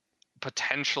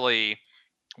potentially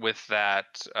with that,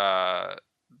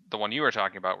 the one you were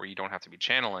talking about where you don't have to be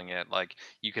channeling it, like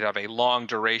you could have a long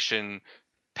duration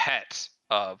pet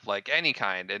of like any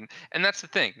kind, and that's the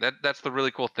thing. That's the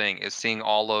really cool thing, is seeing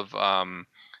all of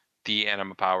the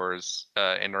anima powers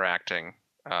interacting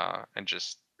and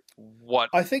just what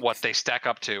they stack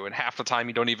up to, and half the time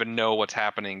you don't even know what's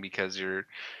happening because you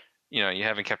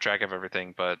haven't kept track of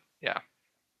everything. But yeah,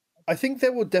 I think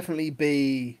there will definitely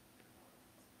be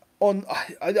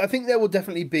I think there will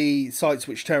definitely be sites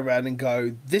which turn around and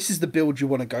go, this is the build you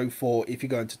want to go for if you're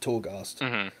going to Torghast.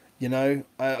 Mm-hmm. You know,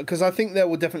 because I think there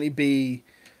will definitely be,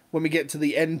 when we get to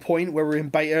the end point where we're in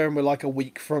beta and we're like a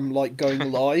week from like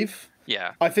going live.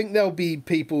 Yeah, I think there'll be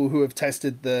people who have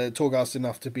tested the Torghast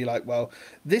enough to be like, well,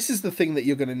 this is the thing that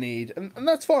you're going to need, and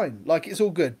that's fine. Like, it's all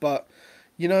good, but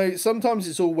you know, sometimes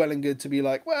it's all well and good to be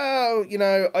like, well, you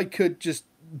know, I could just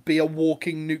be a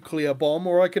walking nuclear bomb,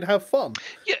 or I could have fun.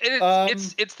 Yeah,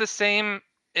 it's the same.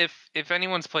 If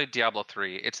anyone's played Diablo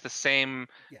 3, it's the same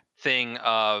thing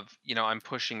of, you know, I'm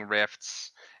pushing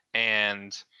rifts,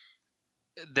 and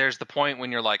there's the point when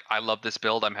you're like, I love this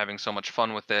build, I'm having so much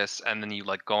fun with this, and then you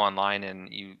like go online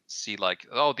and you see like,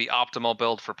 oh, the optimal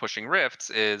build for pushing rifts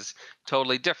is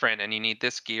totally different, and you need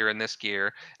this gear and this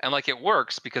gear, and like it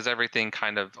works because everything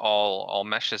kind of all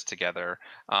meshes together.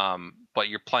 But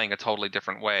you're playing a totally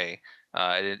different way.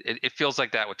 It feels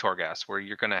like that with Torghast, where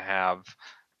you're gonna have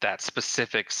that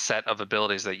specific set of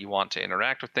abilities that you want to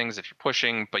interact with things if you're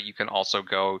pushing, but you can also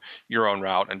go your own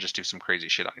route and just do some crazy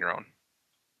shit on your own.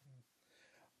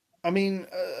 I mean,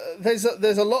 there's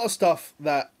a lot of stuff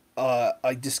that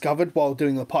I discovered while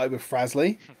doing the party with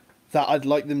Frasley that I'd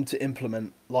like them to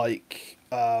implement. Like,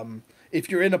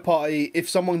 if you're in a party, if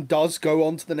someone does go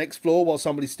on to the next floor while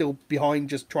somebody's still behind,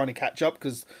 just trying to catch up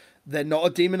because they're not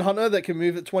a demon hunter that can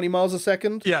move at 20 miles a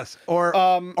second. Yes, or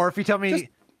if you tell me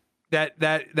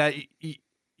that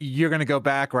you're gonna go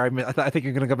back, or I think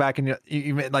you're gonna go back, and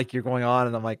you like you're going on,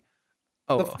 and I'm like,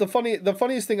 oh. The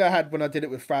funniest thing I had when I did it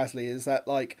with Frasley is that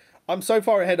like I'm so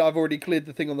far ahead I've already cleared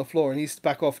the thing on the floor and he's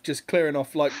back off just clearing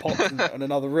off like pots in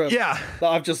another room. Yeah. That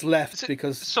I've just left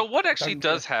because. So what actually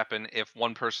does happen if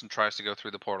one person tries to go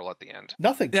through the portal at the end?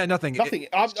 Nothing. Yeah, nothing. Nothing.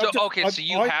 So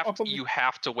you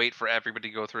have to wait for everybody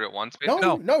to go through at once.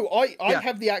 Basically? No. I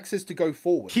have the access to go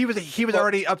forward. He was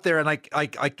already up there and like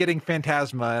getting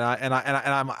Phantasma, and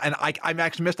I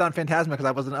actually missed on Phantasma because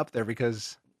I wasn't up there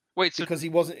because. Wait, so, because he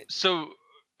wasn't. So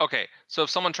okay, so if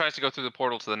someone tries to go through the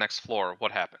portal to the next floor,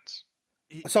 what happens?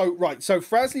 So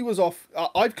Frasley was off.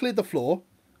 I've cleared the floor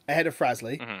ahead of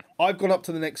Frasley. Mm-hmm. I've gone up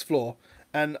to the next floor,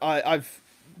 and I've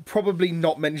probably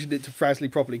not mentioned it to Frasley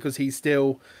properly because he's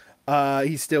still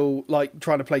like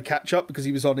trying to play catch up because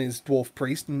he was on his dwarf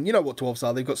priest, and you know what dwarves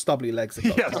are—they've got stubbly legs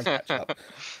that got to catch up.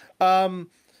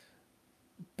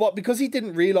 But because he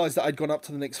didn't realise that I'd gone up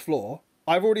to the next floor,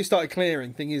 I've already started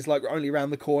clearing. Thing is, like, only around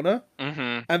the corner.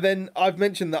 Mm-hmm. And then I've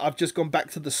mentioned that I've just gone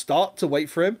back to the start to wait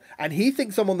for him. And he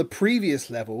thinks I'm on the previous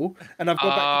level. And I've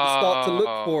gone back to the start to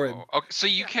look for him. Okay, so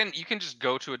you can just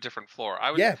go to a different floor.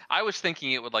 I was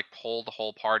thinking it would, like, pull the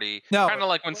whole party. No. Kind of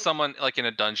like when someone, like, in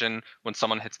a dungeon, when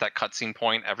someone hits that cutscene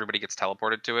point, everybody gets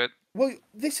teleported to it. Well,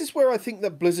 this is where I think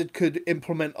that Blizzard could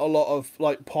implement a lot of,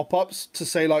 like, pop-ups to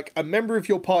say, like, a member of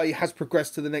your party has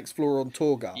progressed to the next floor on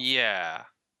Torghast. Yeah.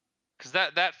 Because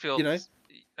that feels, you know,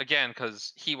 again,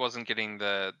 because he wasn't getting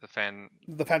the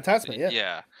Phantasma, yeah.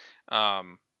 Yeah,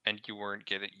 and you weren't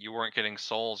getting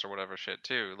souls or whatever shit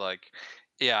too. Like,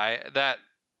 yeah,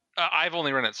 I've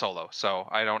only run it solo, so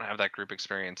I don't have that group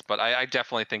experience. But I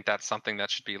definitely think that's something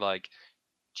that should be like,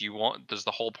 does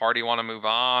the whole party want to move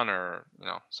on, or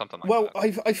something like that?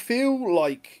 Well, I feel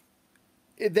like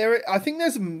I think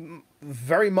there's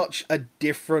very much a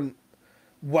different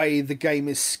way the game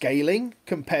is scaling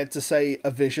compared to, say, a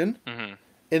Vision. Mm-hmm.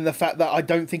 In the fact that I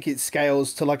don't think it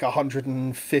scales to like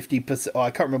 150%. Oh,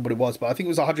 I can't remember what it was, but I think it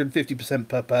was 150%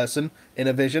 per person in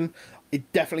a Vision.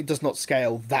 It definitely does not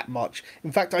scale that much.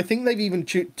 In fact, I think they've even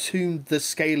tuned the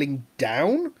scaling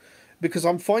down because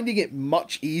I'm finding it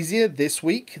much easier this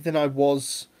week than I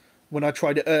was when I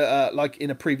tried it like in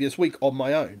a previous week on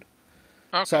my own.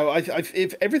 Okay. So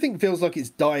if everything feels like it's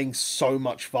dying so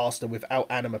much faster without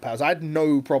anima powers. I had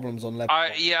no problems on level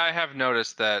 1. Yeah, I have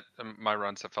noticed that my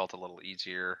runs have felt a little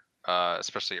easier,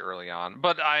 especially early on.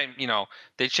 But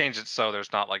they changed it so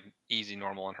there's not like easy,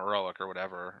 normal, and heroic or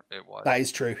whatever it was. That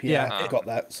is true. Yeah, I got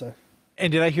that. So.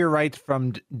 And did I hear right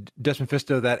from Dust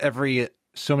Mephisto that every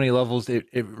so many levels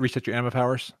it resets your anima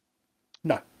powers?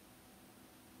 No,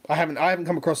 I haven't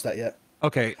come across that yet.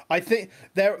 Okay. I think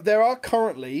there are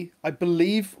currently, I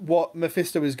believe what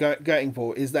Mephisto is going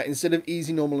for is that instead of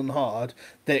easy, normal, and hard,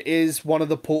 there is one of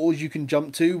the portals you can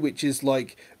jump to, which is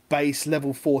like base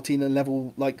level 14 and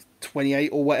level like 28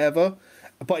 or whatever.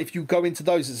 But if you go into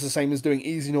those, it's the same as doing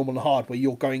easy, normal, and hard, where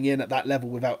you're going in at that level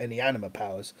without any anima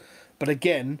powers. But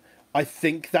again, I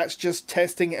think that's just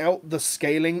testing out the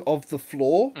scaling of the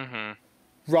floor. Mm-hmm.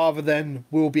 Rather than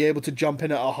we'll be able to jump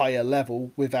in at a higher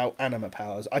level without anima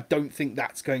powers. I don't think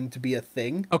that's going to be a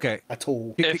thing. Okay. At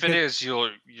all. If it is,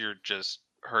 you're just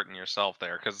hurting yourself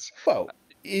there because. Well,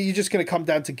 you're just going to come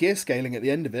down to gear scaling at the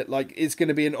end of it. Like, it's going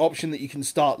to be an option that you can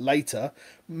start later,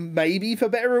 maybe for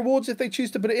better rewards if they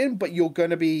choose to put it in. But you're going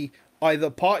to be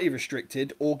either party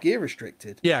restricted or gear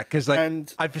restricted. Yeah, because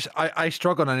like I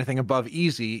struggled on anything above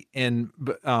easy and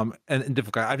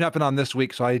difficult. I've not been on this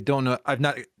week, so I don't know. I've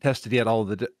not tested yet all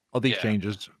these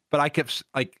changes, but I kept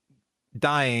like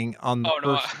dying on the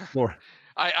first floor.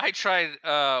 I tried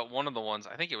one of the ones.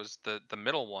 I think it was the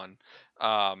middle one,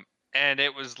 and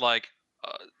it was like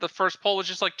the first poll was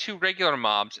just like 2 regular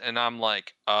mobs, and I'm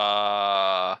like,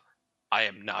 I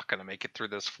am not gonna make it through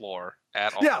this floor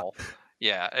at all.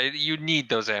 Yeah, you need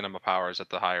those anima powers at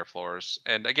the higher floors.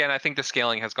 And again, I think the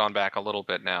scaling has gone back a little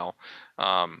bit now.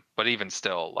 But even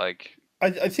still, like, I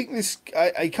think this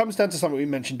it comes down to something we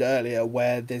mentioned earlier,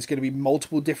 where there's going to be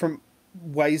multiple different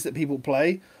ways that people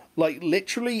play. Like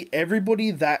literally everybody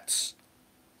that's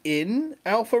in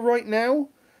alpha right now,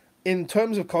 in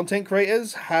terms of content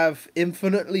creators, have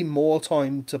infinitely more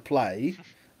time to play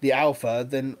the alpha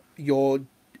than your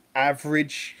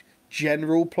average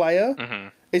general player.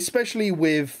 mhm. Especially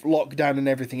with lockdown and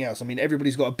everything else. I mean,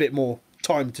 everybody's got a bit more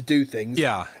time to do things.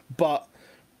 Yeah. But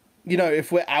you know,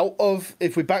 if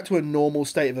we're back to a normal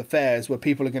state of affairs where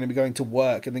people are going to be going to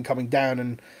work and then coming down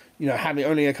and, you know, having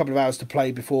only a couple of hours to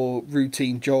play before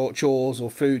routine chores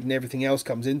or food and everything else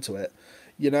comes into it,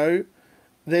 you know,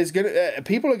 there's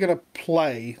people are gonna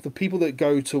play. The people that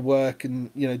go to work and,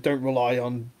 you know, don't rely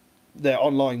on their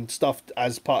online stuff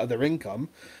as part of their income,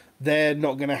 they're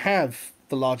not going to have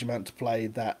the large amount to play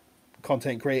that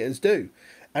content creators do.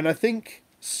 And I think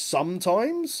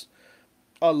sometimes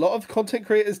a lot of content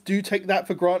creators do take that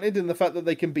for granted, in the fact that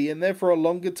they can be in there for a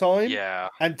longer time Yeah.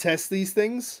 and test these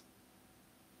things.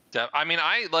 I mean,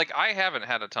 I haven't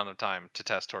had a ton of time to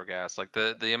test Torghast. Like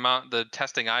the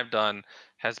testing I've done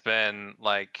has been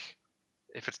like,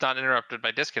 if it's not interrupted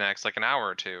by disconnects, like an hour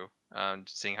or two,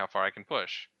 seeing how far I can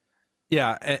push.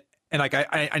 Yeah, and like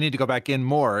I need to go back in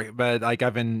more, but like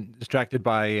I've been distracted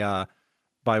by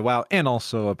WoW and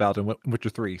also about in Witcher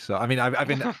 3. So I mean, I've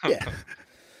been Yeah.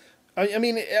 I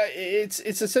mean, it's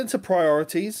a sense of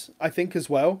priorities, I think, as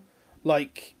well.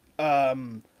 Like,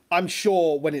 I'm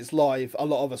sure when it's live, a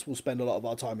lot of us will spend a lot of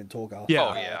our time in Torghast. Yeah.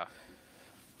 Oh yeah.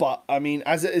 But I mean,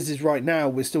 as it is right now,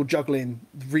 we're still juggling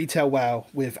retail WoW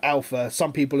with alpha.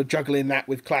 Some people are juggling that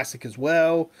with classic as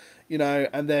well, you know.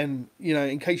 And then, you know,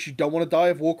 in case you don't want to die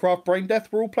of Warcraft brain death,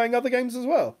 we're all playing other games as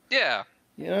well. Yeah.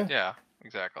 You know. Yeah.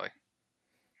 Exactly.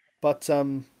 But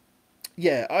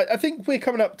yeah, I think we're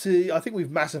coming up to. I think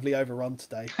we've massively overrun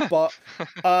today. But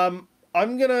I'm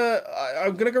gonna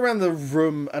go around the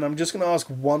room and I'm just gonna ask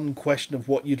one question of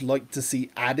what you'd like to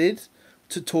see added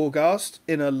to Torghast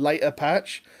in a later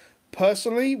patch.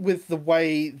 Personally, with the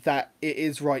way that it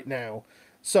is right now.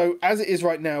 So as it is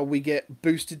right now, we get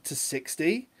boosted to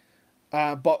 60,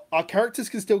 but our characters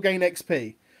can still gain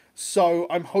XP. So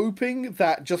I'm hoping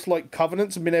that, just like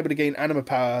Covenants have been able to gain anima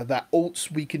power, that alts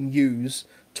we can use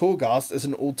Torghast as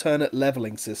an alternate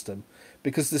leveling system.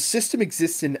 Because the system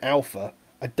exists in alpha,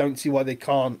 I don't see why they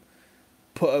can't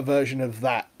put a version of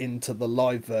that into the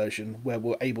live version where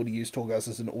we're able to use Torghast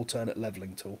as an alternate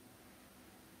leveling tool.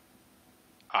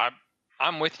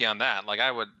 I'm with you on that. Like,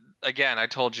 I would, again, I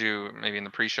told you maybe in the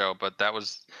pre-show, but that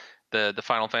was the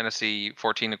Final Fantasy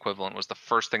 14 equivalent was the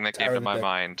first thing that came to my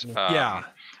mind. Yeah.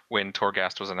 When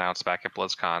Torghast was announced back at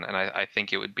BlizzCon, and I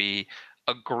think it would be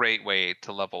a great way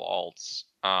to level alts.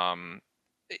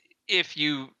 If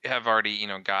you have already, you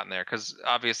know, gotten there, because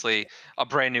obviously a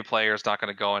brand new player is not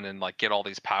going to go in and like get all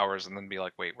these powers and then be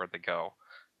like, wait, where'd they go?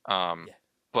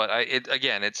 But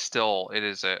it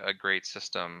is a great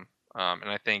system,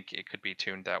 and I think it could be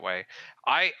tuned that way.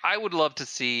 I would love to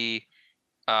see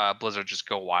Blizzard just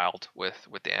go wild with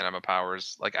the anima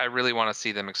powers. Like, I really want to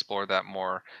see them explore that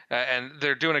more, and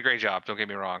they're doing a great job. Don't get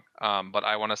me wrong, but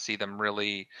I want to see them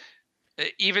really.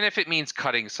 Even if it means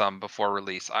cutting some before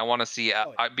release, I want to see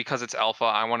because it's alpha.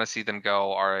 I want to see them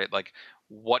go, all right, like,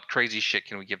 what crazy shit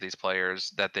can we give these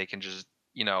players that they can just,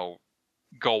 you know,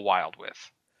 go wild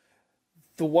with?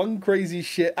 The one crazy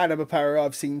shit anima power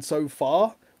I've seen so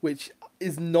far, which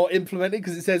is not implemented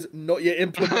because it says not yet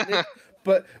implemented,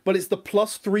 but it's the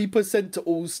plus 3% to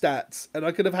all stats, and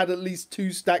I could have had at least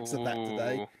 2 stacks of that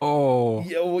today. Oh,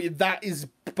 yeah, that is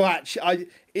batch.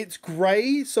 It's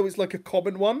grey, so it's like a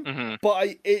common one,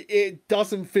 but it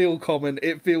doesn't feel common.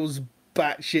 It feels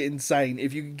batshit insane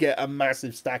if you can get a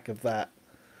massive stack of that.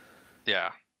 Yeah.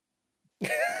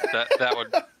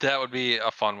 that would be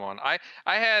a fun one. I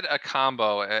had a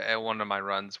combo at one of my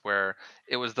runs where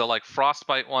it was the like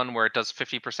frostbite one where it does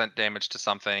 50% damage to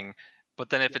something, but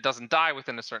then if it doesn't die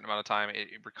within a certain amount of time, it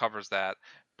recovers that.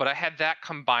 But I had that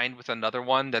combined with another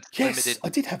one that's limited. I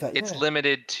did have that. It's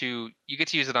limited to, you get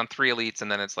to use it on 3 elites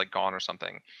and then it's like gone or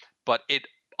something. But it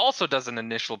also does an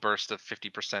initial burst of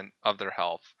 50% of their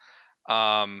health.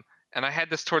 And I had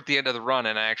this toward the end of the run,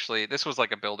 and this was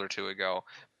like a build or two ago,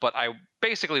 but I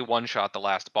basically one-shot the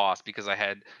last boss because I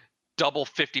had double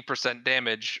 50%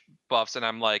 damage buffs, and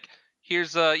I'm like,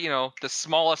 here's the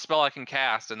smallest spell I can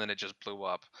cast, and then it just blew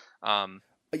up.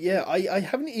 Yeah, I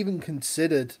haven't even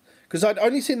considered, because I'd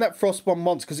only seen that Frostbomb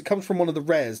once, because it comes from one of the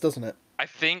rares, doesn't it? I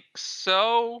think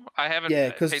so. I haven't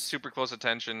paid super close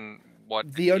attention.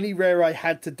 The only rare I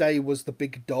had today was the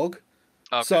big dog.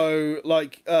 Okay. So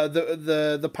like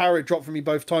the power it dropped for me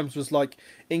both times was like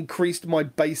increased my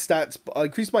base stats,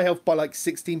 increased my health by like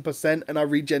 16%, and I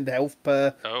regened health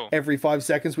per Oh. every 5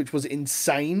 seconds, which was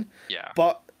insane. Yeah.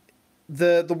 But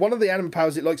the one of the anima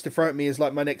powers it likes to throw at me is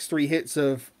like my next 3 hits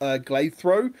of Glaive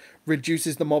Throw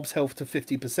reduces the mob's health to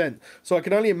 50%. So I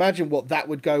can only imagine what that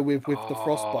would go with the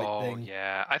frostbite thing.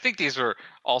 Yeah, I think these are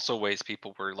also ways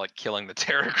people were like killing the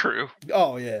Terra crew.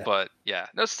 Oh yeah. But yeah,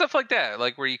 no stuff like that,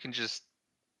 like where you can just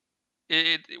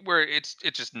where it's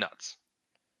just nuts.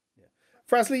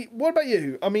 Frasley, what about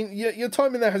you? I mean, your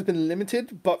time in there has been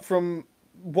limited, but from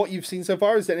what you've seen so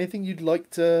far, is there anything you'd like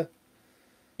to?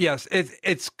 Yes,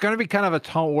 it's going to be kind of a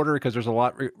tall order because there's a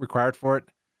lot required for it.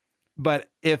 But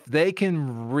if they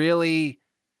can really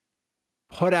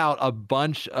put out a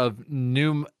bunch of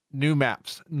new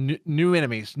maps, new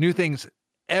enemies, new things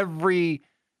every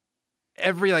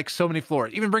like so many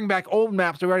floors, even bring back old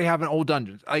maps that we already have in old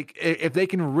dungeons. Like if they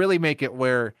can really make it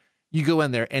where you go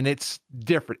in there and it's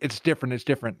different,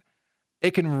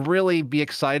 it can really be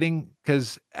exciting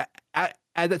because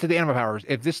add that to the anima powers.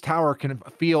 If this tower can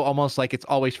feel almost like it's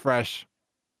always fresh,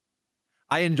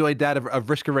 I enjoyed that of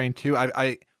Risk of Rain too. When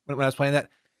I was playing that,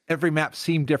 every map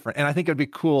seemed different, and I think it'd be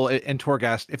cool in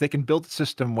Torghast if they can build a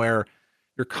system where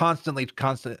you're constantly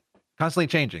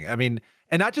changing. I mean,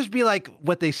 and not just be like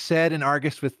what they said in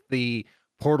Argus with the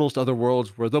portals to other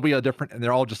worlds, where they'll be a different, and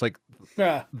they're all just like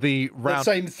the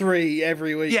same 3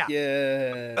 every week.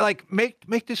 Yeah. Like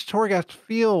make this Torghast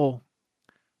feel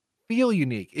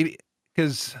unique,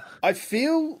 because I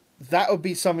feel that would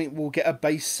be something we'll get a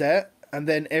base set, and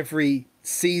then every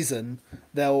season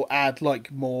they'll add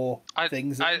like more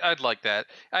things. I'd like that.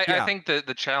 I think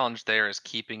the challenge there is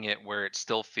keeping it where it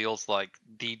still feels like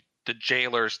the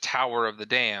Jailer's Tower of the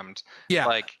Damned. Yeah.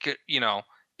 Like, you know,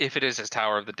 if it is his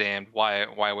Tower of the Damned,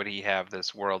 why would he have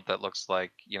this world that looks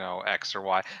like, you know, X or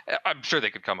Y? I'm sure they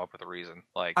could come up with a reason.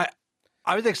 Like,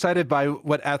 I was excited by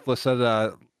what Atlas said.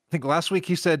 I think last week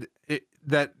he said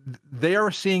that they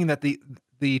are seeing that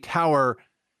the tower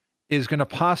is going to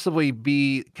possibly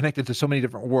be connected to so many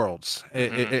different worlds.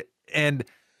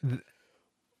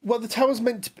 Well, the tower's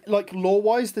meant to, like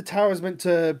lore-wise, the tower's meant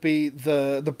to be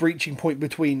the breaching point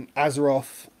between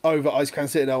Azeroth over Icecrown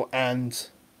Citadel and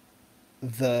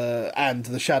the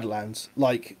Shadowlands.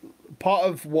 Like, part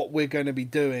of what we're going to be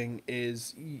doing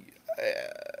is,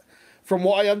 from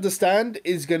what I understand,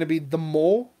 is going to be the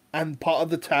Maw, and part of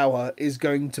the tower is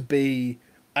going to be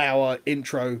our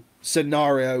intro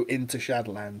scenario into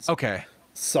Shadowlands. Okay.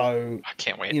 So I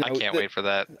can't wait. I can't wait for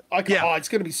that. It's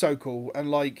going to be so cool. And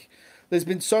like, there's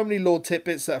been so many lore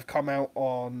tidbits that have come out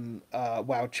on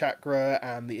WoW Chakra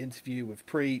and the interview with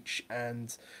Preach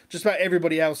and just about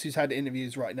everybody else who's had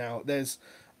interviews right now. There's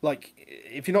like,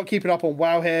 if you're not keeping up on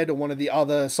Wowhead or one of the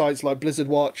other sites like Blizzard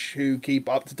Watch who keep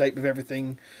up to date with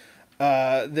everything,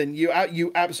 then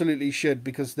you absolutely should,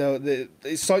 because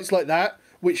it's sites like that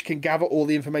which can gather all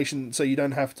the information so you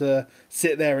don't have to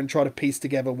sit there and try to piece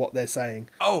together what they're saying.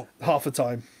 Oh, half the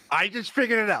time. I just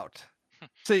figured it out.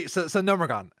 See, so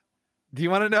Gnomeregan. Do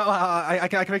you want to know how I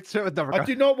can make this with Gnomeregan? I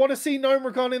do not want to see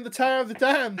Gnomeregan in the Tower of the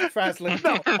Damned, Frasley.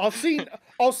 No,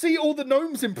 I'll see all the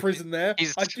gnomes in prison there.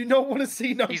 I do not want to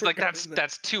see Gnomeregan. He's like,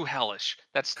 that's too hellish.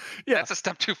 That's a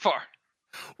step too far.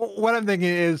 Well, what I'm thinking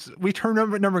is we turn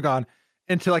Gnomeregan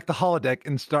into like the holodeck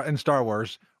in Star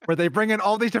Wars, where they bring in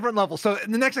all these different levels. So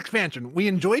in the next expansion, we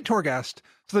enjoyed Torghast.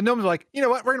 So the gnomes are like, you know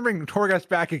what, we're gonna bring Torghast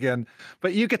back again,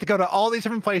 but you get to go to all these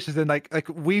different places, and like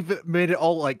we've made it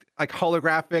all like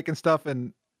holographic and stuff.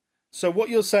 And so what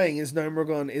you're saying is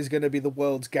Gnomeregan is going to be the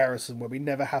world's garrison where we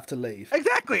never have to leave.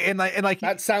 Exactly, and like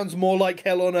that sounds more like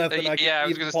Hell on Earth. Than I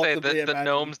was going to say that the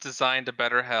gnomes designed a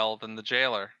better hell than the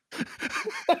Jailer.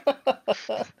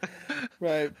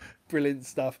 Right, brilliant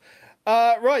stuff.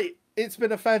 Right, it's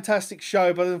been a fantastic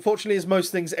show, but unfortunately, as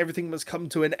most things, everything must come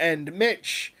to an end.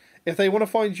 Mitch, if they want to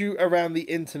find you around the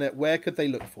internet, where could they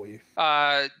look for you?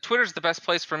 Twitter's the best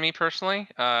place for me personally.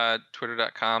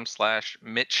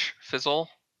 Twitter.com/MitchFizzle.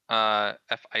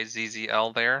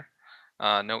 Fizzl there.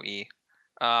 No E.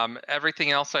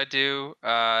 Everything else I do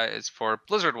is for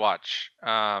Blizzard Watch.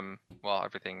 Well,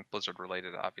 everything Blizzard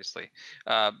related, obviously,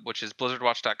 which is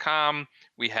blizzardwatch.com.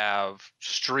 We have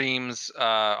streams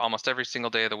almost every single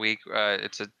day of the week.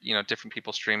 It's different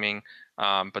people streaming,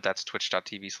 but that's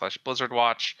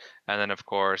twitch.tv/BlizzardWatch. And then, of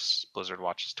course, Blizzard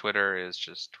Watch's Twitter is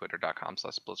just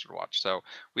twitter.com/BlizzardWatch. So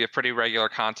we have pretty regular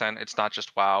content. It's not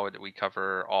just WoW. We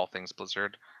cover all things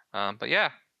Blizzard. But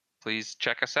yeah, please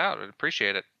check us out. I'd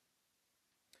appreciate it.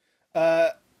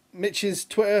 Mitch's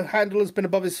Twitter handle has been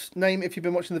above his name if you've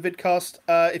been watching the vidcast.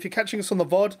 If you're catching us on the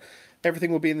VOD,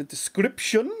 everything will be in the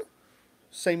description.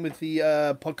 Same with the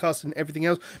podcast and everything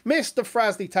else. Mr.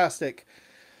 Frasley-tastic,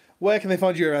 where can they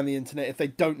find you around the internet if they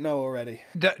don't know already?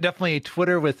 Definitely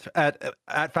Twitter with at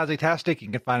Frasley-tastic.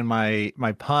 You can find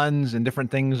my puns and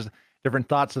different things, different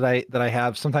thoughts that I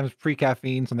have. Sometimes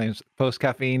pre-caffeine, sometimes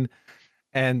post-caffeine.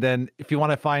 And then if you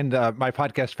want to find my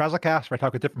podcast, Frazzlecast, where I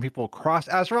talk with different people across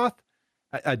Azeroth,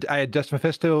 I had Just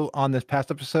Mephisto on this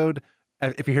past episode,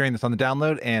 if you're hearing this on the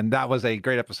download, and that was a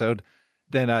great episode.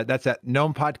 Then that's at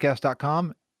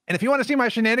gnomepodcast.com. And if you want to see my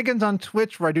shenanigans on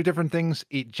Twitch, where I do different things,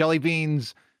 eat jelly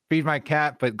beans, feed my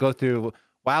cat, but go through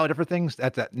different things,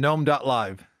 that's at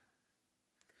gnome.live.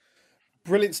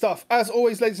 Brilliant stuff. As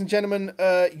always, ladies and gentlemen,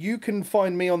 you can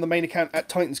find me on the main account at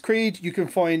Titans Creed. You can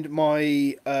find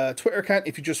my Twitter account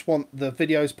if you just want the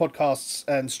videos, podcasts,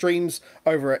 and streams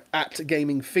over at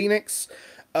Gaming Phoenix.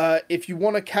 If you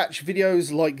want to catch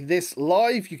videos like this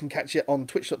live, you can catch it on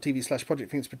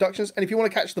twitch.tv/Project Phoenix Productions. And if you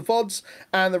want to catch the VODs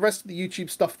and the rest of the YouTube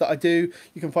stuff that I do,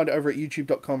 you can find it over at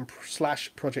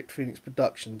youtube.com/Project Phoenix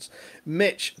Productions.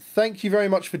 Mitch, thank you very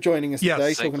much for joining us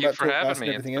today, talking about Talkcast and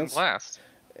everything else.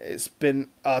 It's been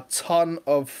a ton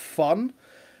of fun.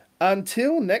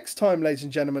 Until next time, ladies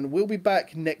and gentlemen, we'll be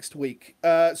back next week.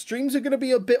 Streams are going to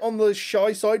be a bit on the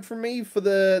shy side for me for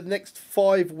the next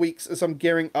 5 weeks as I'm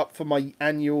gearing up for my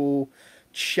annual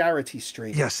charity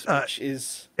stream. Yes, which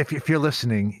is... If you're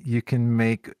listening, you can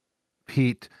make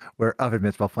Pete wear oven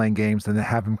mitts while playing games and then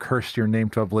have him curse your name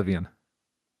to oblivion.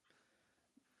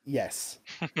 Yes.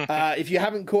 If you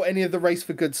haven't caught any of the Race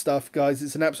for Good stuff, guys,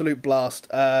 it's an absolute blast.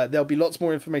 There'll be lots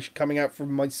more information coming out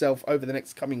from myself over the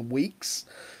next coming weeks.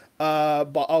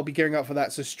 But I'll be gearing up for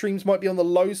that. So streams might be on the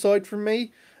low side from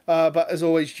me. But as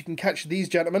always, you can catch these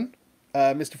gentlemen.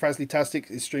 Mr.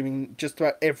 Frasley-tastic is streaming just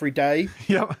about every day.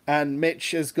 Yep. And Mitch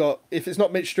has got, if it's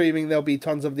not Mitch streaming, there'll be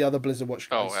tons of the other Blizzard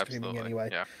Watch guys streaming anyway.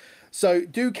 Yeah. So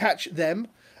do catch them.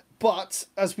 But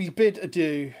as we bid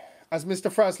adieu, as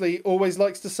Mr. Frasley always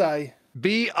likes to say,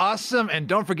 be awesome and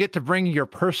don't forget to bring your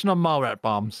personal Malrat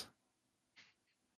bombs.